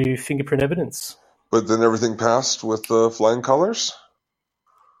challenge to fingerprint evidence. But then everything passed with flying colors?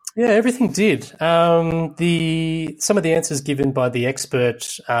 Yeah, everything did. Some of the answers given by the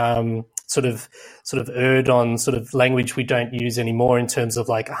expert sort of erred on sort of language we don't use anymore in terms of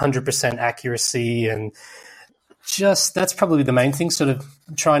like 100% accuracy, and just that's probably the main thing. Sort of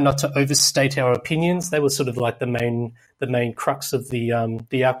trying not to overstate our opinions. They were sort of like the main crux of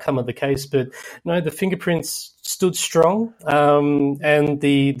the outcome of the case. But no, the fingerprints stood strong, and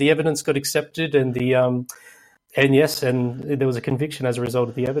the evidence got accepted, and and there was a conviction as a result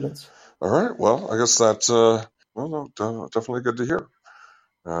of the evidence. All right. Well, I guess that's definitely good to hear.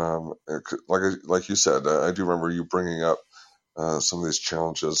 Like you said, I do remember you bringing up some of these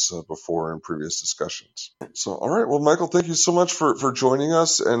challenges before in previous discussions. So, all right. Well, Michael, thank you so much for joining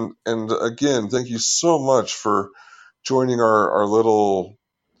us, and again, thank you so much for joining our little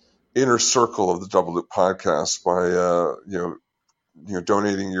inner circle of the Double Loop podcast by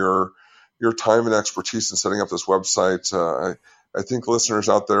donating your time and expertise in setting up this website. I think listeners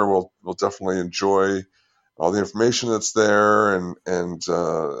out there will definitely enjoy all the information that's there, and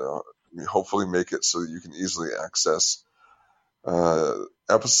hopefully make it so that you can easily access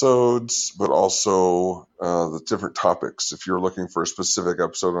episodes, but also the different topics. If you're looking for a specific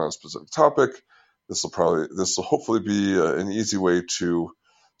episode on a specific topic, this will hopefully be an easy way to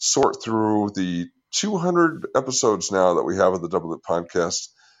sort through the 200 episodes now that we have of the Double Loop podcast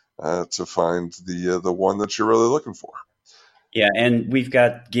to find the one that you're really looking for. Yeah, and we've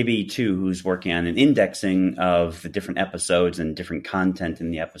got Gibby, too, who's working on an indexing of the different episodes and different content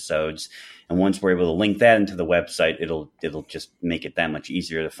in the episodes. And once we're able to link that into the website, it'll just make it that much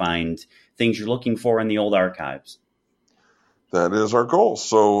easier to find things you're looking for in the old archives. That is our goal.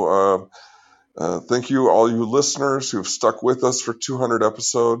 So thank you, all you listeners who've stuck with us for 200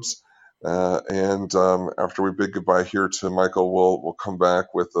 episodes. And after we bid goodbye here to Michael, we'll come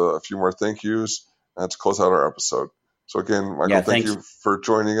back with a few more thank yous to close out our episode. So again, Michael, thank you for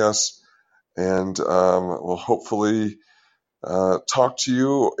joining us, and we'll hopefully talk to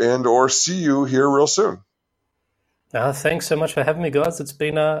you and or see you here real soon. Thanks so much for having me, guys. It's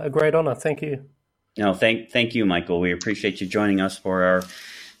been a great honor. Thank you. No, thank you, Michael. We appreciate you joining us for our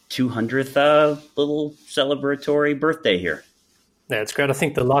 200th little celebratory birthday here. Yeah, it's great. I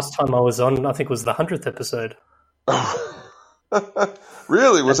think the last time I was on, I think was the 100th episode.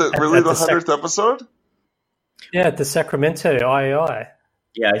 Really? Was it really the 100th episode? Yeah, at the Sacramento IAI.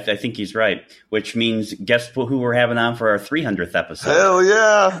 Yeah, I think he's right. Which means, guess who we're having on for our 300th episode? Hell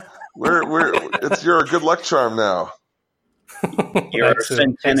yeah! You're a good luck charm now. You're our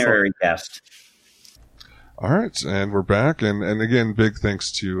centenary guest. All right, and we're back, and again, big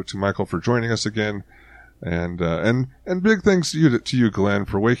thanks to Michael for joining us again, and big thanks to you, Glenn,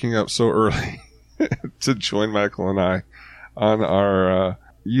 for waking up so early to join Michael and I on our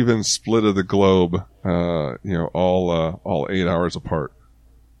even split of the globe, all 8 hours apart.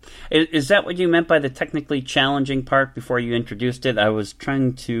 Is that what you meant by the technically challenging part before you introduced it? I was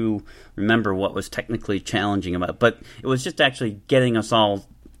trying to remember what was technically challenging about it, but it was just actually getting us all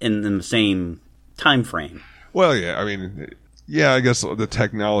in the same time frame. Well, yeah, I mean, I guess the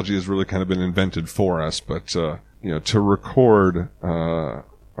technology has really kind of been invented for us, but to record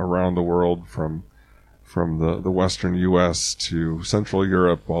around the world from the Western U.S. to Central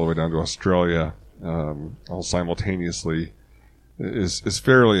Europe all the way down to Australia, all simultaneously, is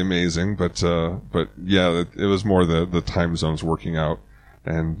fairly amazing. But yeah, it was more the time zones working out.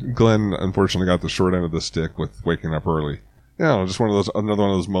 And Glenn unfortunately got the short end of the stick with waking up early. Yeah, just another one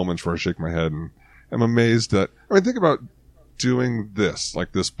of those moments where I shake my head and I'm amazed that, think about doing this,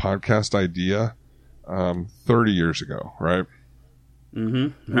 like this podcast idea, 30 years ago, right?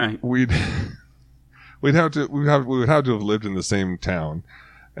 Mm-hmm. Right. We would have to have lived in the same town,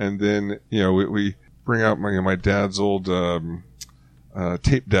 and then we bring out my dad's old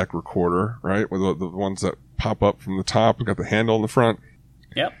tape deck recorder, right, with the ones that pop up from the top. We got the handle in the front.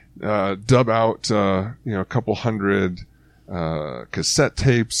 Yep. Dub out a couple hundred cassette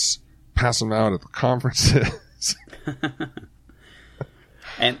tapes, pass them out at the conferences.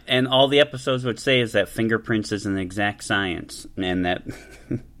 And all the episodes would say is that fingerprints is an exact science, and that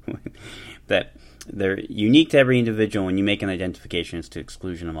that they're unique to every individual. When you make an identification, it's to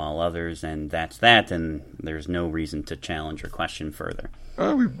exclusion of all others, and that's that, and there's no reason to challenge or question further.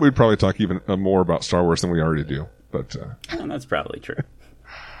 We'd probably talk even more about Star Wars than we already do, but that's probably true.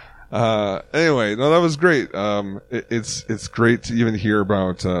 Anyway, no, that was great. It's great to even hear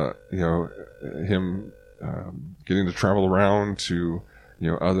about him getting to travel around to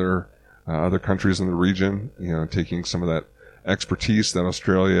other countries in the region, taking some of that expertise that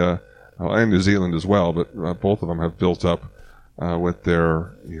Australia and New Zealand as well, but both of them have built up with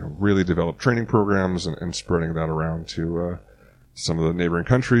their really developed training programs and spreading that around to some of the neighboring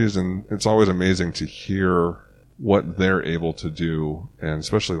countries. And it's always amazing to hear what they're able to do, and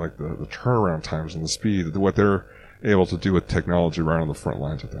especially like the turnaround times and the speed, what they're able to do with technology right on the front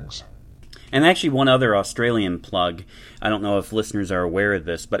lines of things. And actually, one other Australian plug, I don't know if listeners are aware of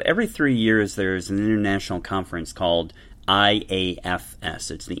this, but every 3 years there's an international conference called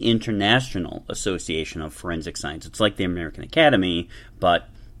IAFS. It's the International Association of Forensic Science. It's like the American Academy, but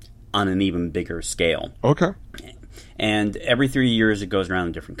on an even bigger scale. Okay. And every 3 years it goes around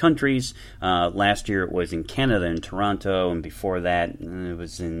in different countries. Last year it was in Canada, in Toronto, and before that it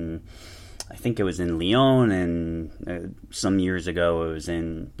was in... I think it was in Lyon, and some years ago it was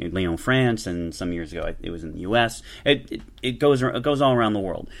in Lyon, France, and some years ago it was in the U.S. It goes all around the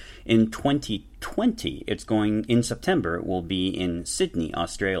world. In 2020, it's going in September. It will be in Sydney,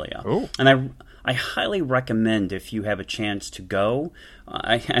 Australia. Oh. And I highly recommend, if you have a chance to go.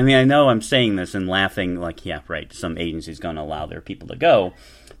 I mean, I know I'm saying this and laughing like, yeah, right, some agency's going to allow their people to go,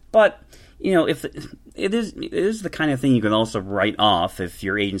 but you know, if it is the kind of thing you can also write off if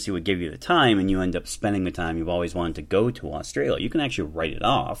your agency would give you the time and you end up spending the time you've always wanted to go to Australia. You can actually write it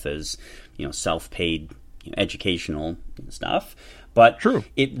off as, you know, self-paid, you know, educational stuff. But True.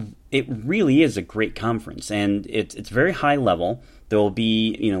 It really is a great conference, and it's very high level. There will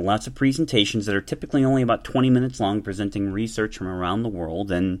be, you know, lots of presentations that are typically only about 20 minutes long, presenting research from around the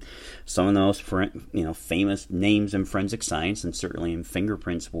world, and some of the most, you know, famous names in forensic science and certainly in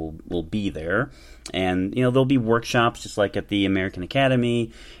fingerprints will be there. And, you know, there'll be workshops just like at the American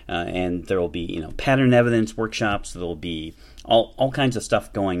Academy, and there will be, you know, pattern evidence workshops. There'll be all kinds of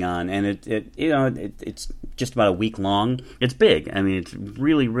stuff going on, and it's just about a week long. It's big. I mean, it's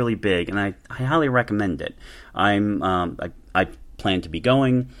really, really big, and I highly recommend it. I plan to be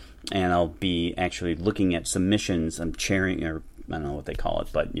going, and I'll be actually looking at submissions. I'm chairing, or I don't know what they call it,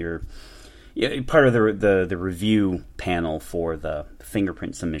 but you're part of the review panel for the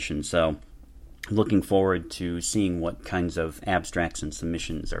fingerprint submission. So looking forward to seeing what kinds of abstracts and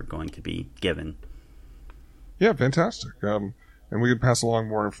submissions are going to be given. Yeah, fantastic. And we could pass along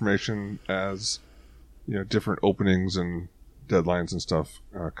more information as, you know, different openings and deadlines and stuff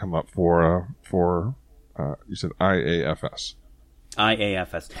come up for you said IAFS.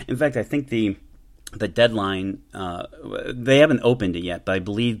 IAFS. In fact, I think the deadline, they haven't opened it yet, but I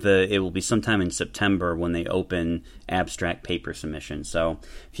believe it will be sometime in September when they open abstract paper submission. So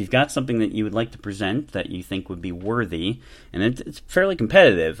if you've got something that you would like to present that you think would be worthy, and it's fairly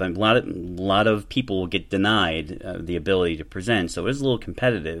competitive, a lot of people will get denied the ability to present, so it is a little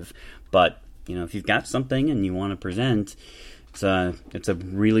competitive, but you know, if you've got something and you want to present, it's a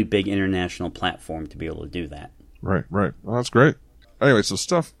really big international platform to be able to do that. Right. Well, that's great. Anyway, so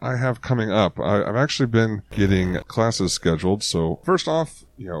stuff I have coming up. I've actually been getting classes scheduled. So first off,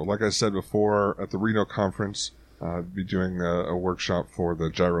 you know, like I said before, at the Reno conference, I'll be doing a workshop for the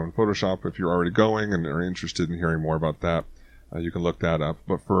gyro in Photoshop. If you're already going and are interested in hearing more about that, you can look that up.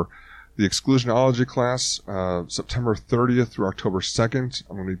 But for the exclusionology class, September 30th through October 2nd,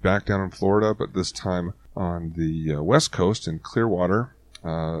 I'm going to be back down in Florida, but this time on the West Coast in Clearwater.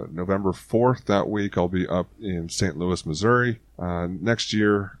 November 4th that week, I'll be up in St. Louis, Missouri. Next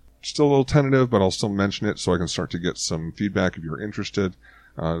year, still a little tentative, but I'll still mention it so I can start to get some feedback if you're interested.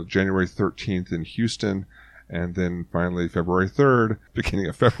 January 13th in Houston, and then finally February 3rd, beginning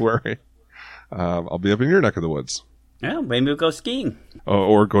of February, I'll be up in your neck of the woods. Yeah, maybe we'll go skiing.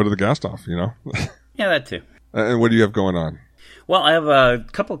 Or go to the Gastoff, you know? Yeah, that too. And what do you have going on? Well, I have a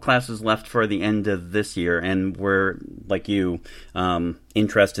couple of classes left for the end of this year, and we're, like you,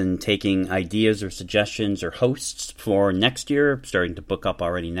 interested in taking ideas or suggestions or hosts for next year, starting to book up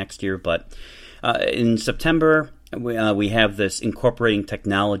already next year. But in September, we have this Incorporating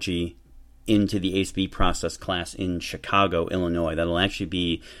Technology into the ASB process class in Chicago, Illinois. That'll actually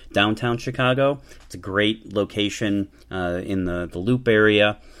be downtown Chicago. It's a great location in the Loop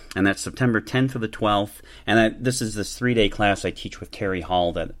area. And that's September 10th to the 12th. And this 3-day class I teach with Terry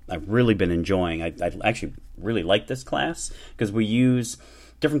Hall that I've really been enjoying. I actually really like this class because we use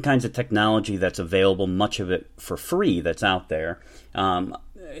different kinds of technology that's available, much of it for free that's out there, and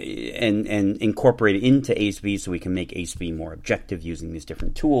incorporate it into ASB so we can make ASB more objective using these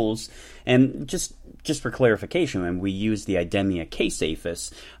different tools. And just for clarification, and we use the IDEMIA case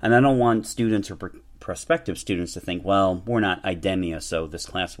APHIS, and I don't want students or prospective students to think, well, we're not IDEMIA, so this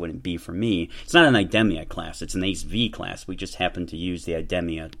class wouldn't be for me. It's not an IDEMIA class, it's an ASV class. We just happen to use the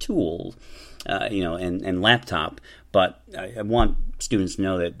IDEMIA tool, and laptop, but I want students to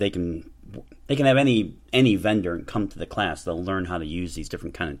know that they can have any vendor and come to the class. They'll learn how to use these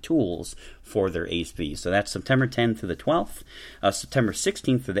different kind of tools for their ASB. So that's September 10th through the 12th. September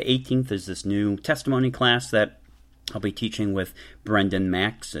 16th through the 18th is this new testimony class that I'll be teaching with Brendan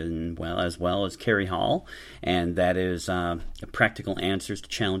Max as well as Carrie Hall, and that is practical answers to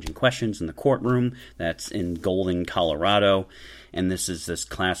challenging questions in the courtroom. That's in Golden, Colorado, and this is this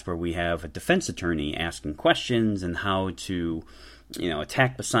class where we have a defense attorney asking questions and how to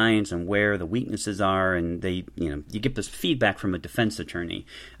attack the science and where the weaknesses are, and you get this feedback from a defense attorney.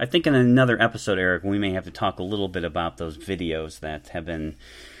 I think in another episode, Eric, we may have to talk a little bit about those videos that have been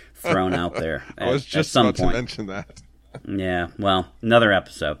thrown out there I was just at some about point. to mention that. Yeah, well, another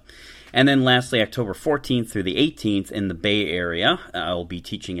episode. And then lastly, October 14th through the 18th in the Bay Area, I'll be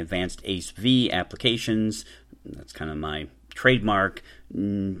teaching advanced ACE-V applications. That's kind of my trademark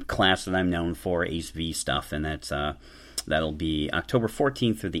class that I'm known for, ACE-V stuff, and that'll be October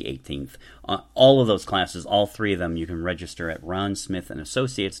 14th through the 18th. All of those classes, all three of them, you can register at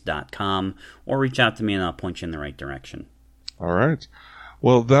ronsmithandassociates.com or reach out to me and I'll point you in the right direction. All right.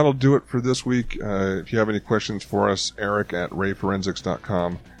 Well, that'll do it for this week. If you have any questions for us, Eric at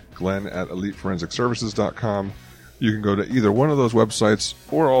rayforensics.com, Glenn at eliteforensicservices.com. You can go to either one of those websites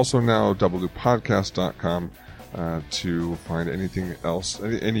or also now doubleloopodcast.com to find anything else,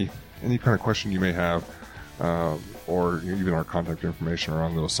 any kind of question you may have, or even our contact information are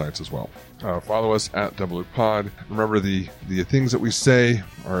on those sites as well. Follow us at doubleloop.pod. Remember, the things that we say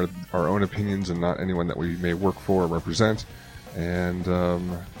are our own opinions and not anyone that we may work for or represent. And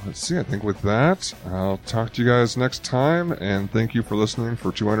let's see, I think with that, I'll talk to you guys next time, and thank you for listening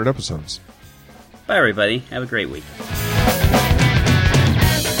for 200 episodes. Bye, everybody. Have a great week.